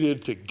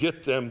needed to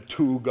get them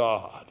to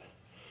God.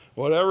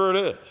 Whatever it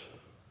is.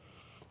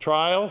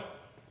 Trial.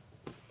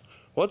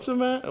 What's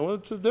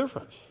the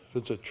difference if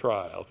it's a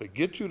trial? If it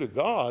gets you to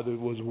God, it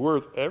was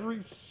worth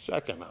every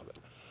second of it.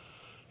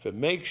 If it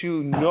makes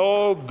you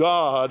know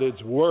God,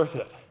 it's worth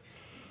it.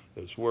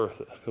 It's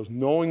worth it. Because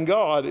knowing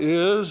God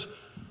is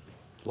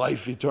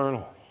life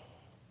eternal.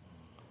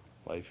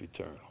 Life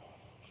eternal.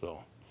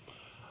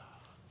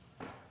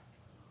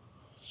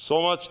 So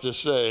much to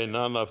say,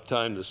 not enough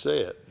time to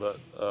say it, but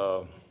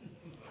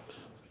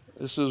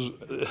this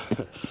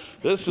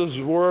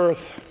is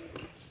worth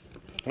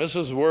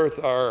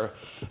our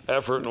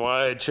effort, and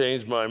why I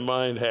changed my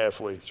mind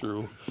halfway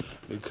through,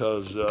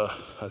 because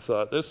I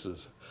thought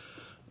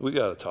we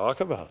got to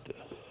talk about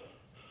this,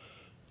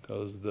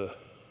 because the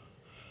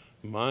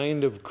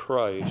mind of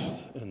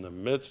Christ in the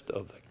midst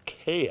of the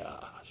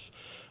chaos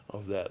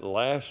of that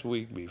last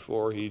week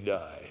before he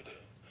died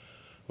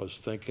was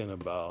thinking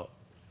about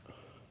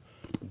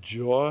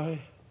joy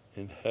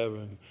in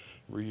heaven,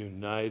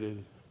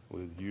 reunited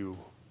with you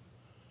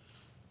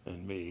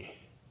and me,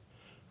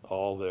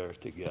 all there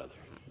together.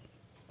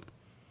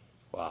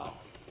 Wow.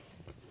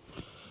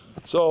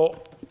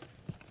 So,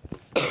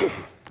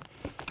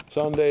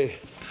 Sunday,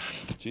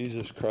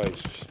 Jesus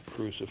Christ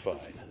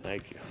crucified.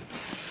 Thank you.